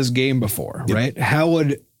seen this game before, right? How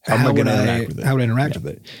would I interact with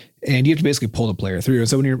it? And you have to basically pull the player through. And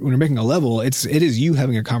so when you're making a level, it is you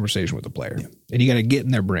having a conversation with the player, and you got to get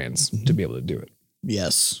in their brains to be able to do it.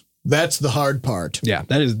 Yes, that's the hard part. Yeah,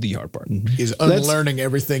 that is the hard part. Is unlearning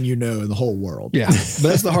everything you know in the whole world. Yeah, but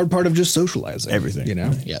that's the hard part of just socializing everything. You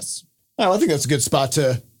know. Yes. Well, I think that's a good spot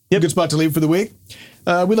to leave for the week.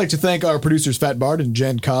 We'd like to thank our producers, Fat Bart and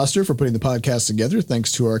Jen Coster, for putting the podcast together.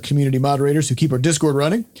 Thanks to our community moderators who keep our Discord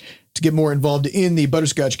running. To get more involved in the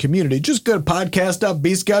Butterscotch community, just go to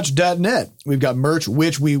podcast.bscotch.net. We've got merch,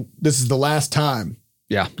 which this is the last time.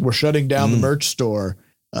 Yeah. We're shutting down the merch store,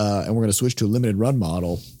 and we're going to switch to a limited run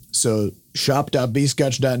model. So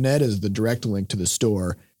shop.bscotch.net is the direct link to the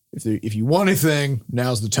store. If you want anything,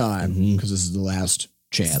 now's the time, because this is the last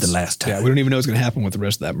chance. The last time. Yeah, we don't even know what's going to happen with the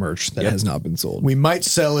rest of that merch that has not been sold. We might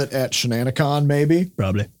sell it at Shenanicon, maybe.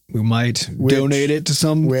 Probably. We might donate it to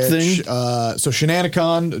something. So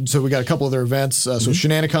Shenanicon, so we got a couple other events. So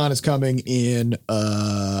Shenanicon is coming in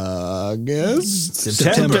August?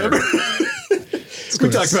 September. We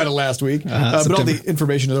talked about it last week. But all the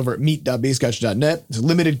information is over at meet.bscotch.net. It's a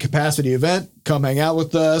limited capacity event. Come hang out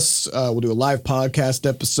with us. We'll do a live podcast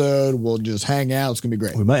episode. We'll just hang out. It's going to be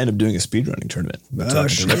great. We might end up doing a speedrunning tournament.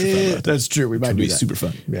 That's true. We might do that. Super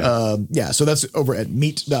fun. So that's over at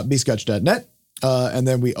meet.bscotch.net. And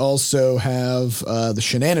then we also have the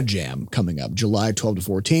Shenana Jam coming up July 12 to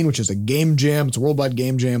 14, which is a game jam. It's a worldwide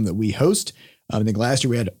game jam that we host. I think last year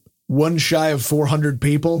we had one shy of 400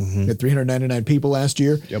 people. We had 399 people last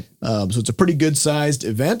year. Yep. So it's a pretty good sized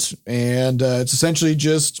event, and it's essentially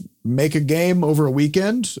just make a game over a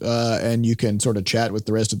weekend, and you can sort of chat with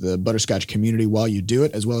the rest of the Butterscotch community while you do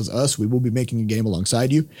it, as well as us. We will be making a game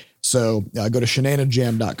alongside you. So go to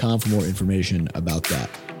shenanajam.com for more information about that.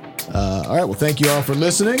 All right. Well, thank you all for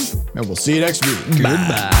listening, and we'll see you next week.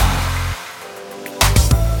 Goodbye.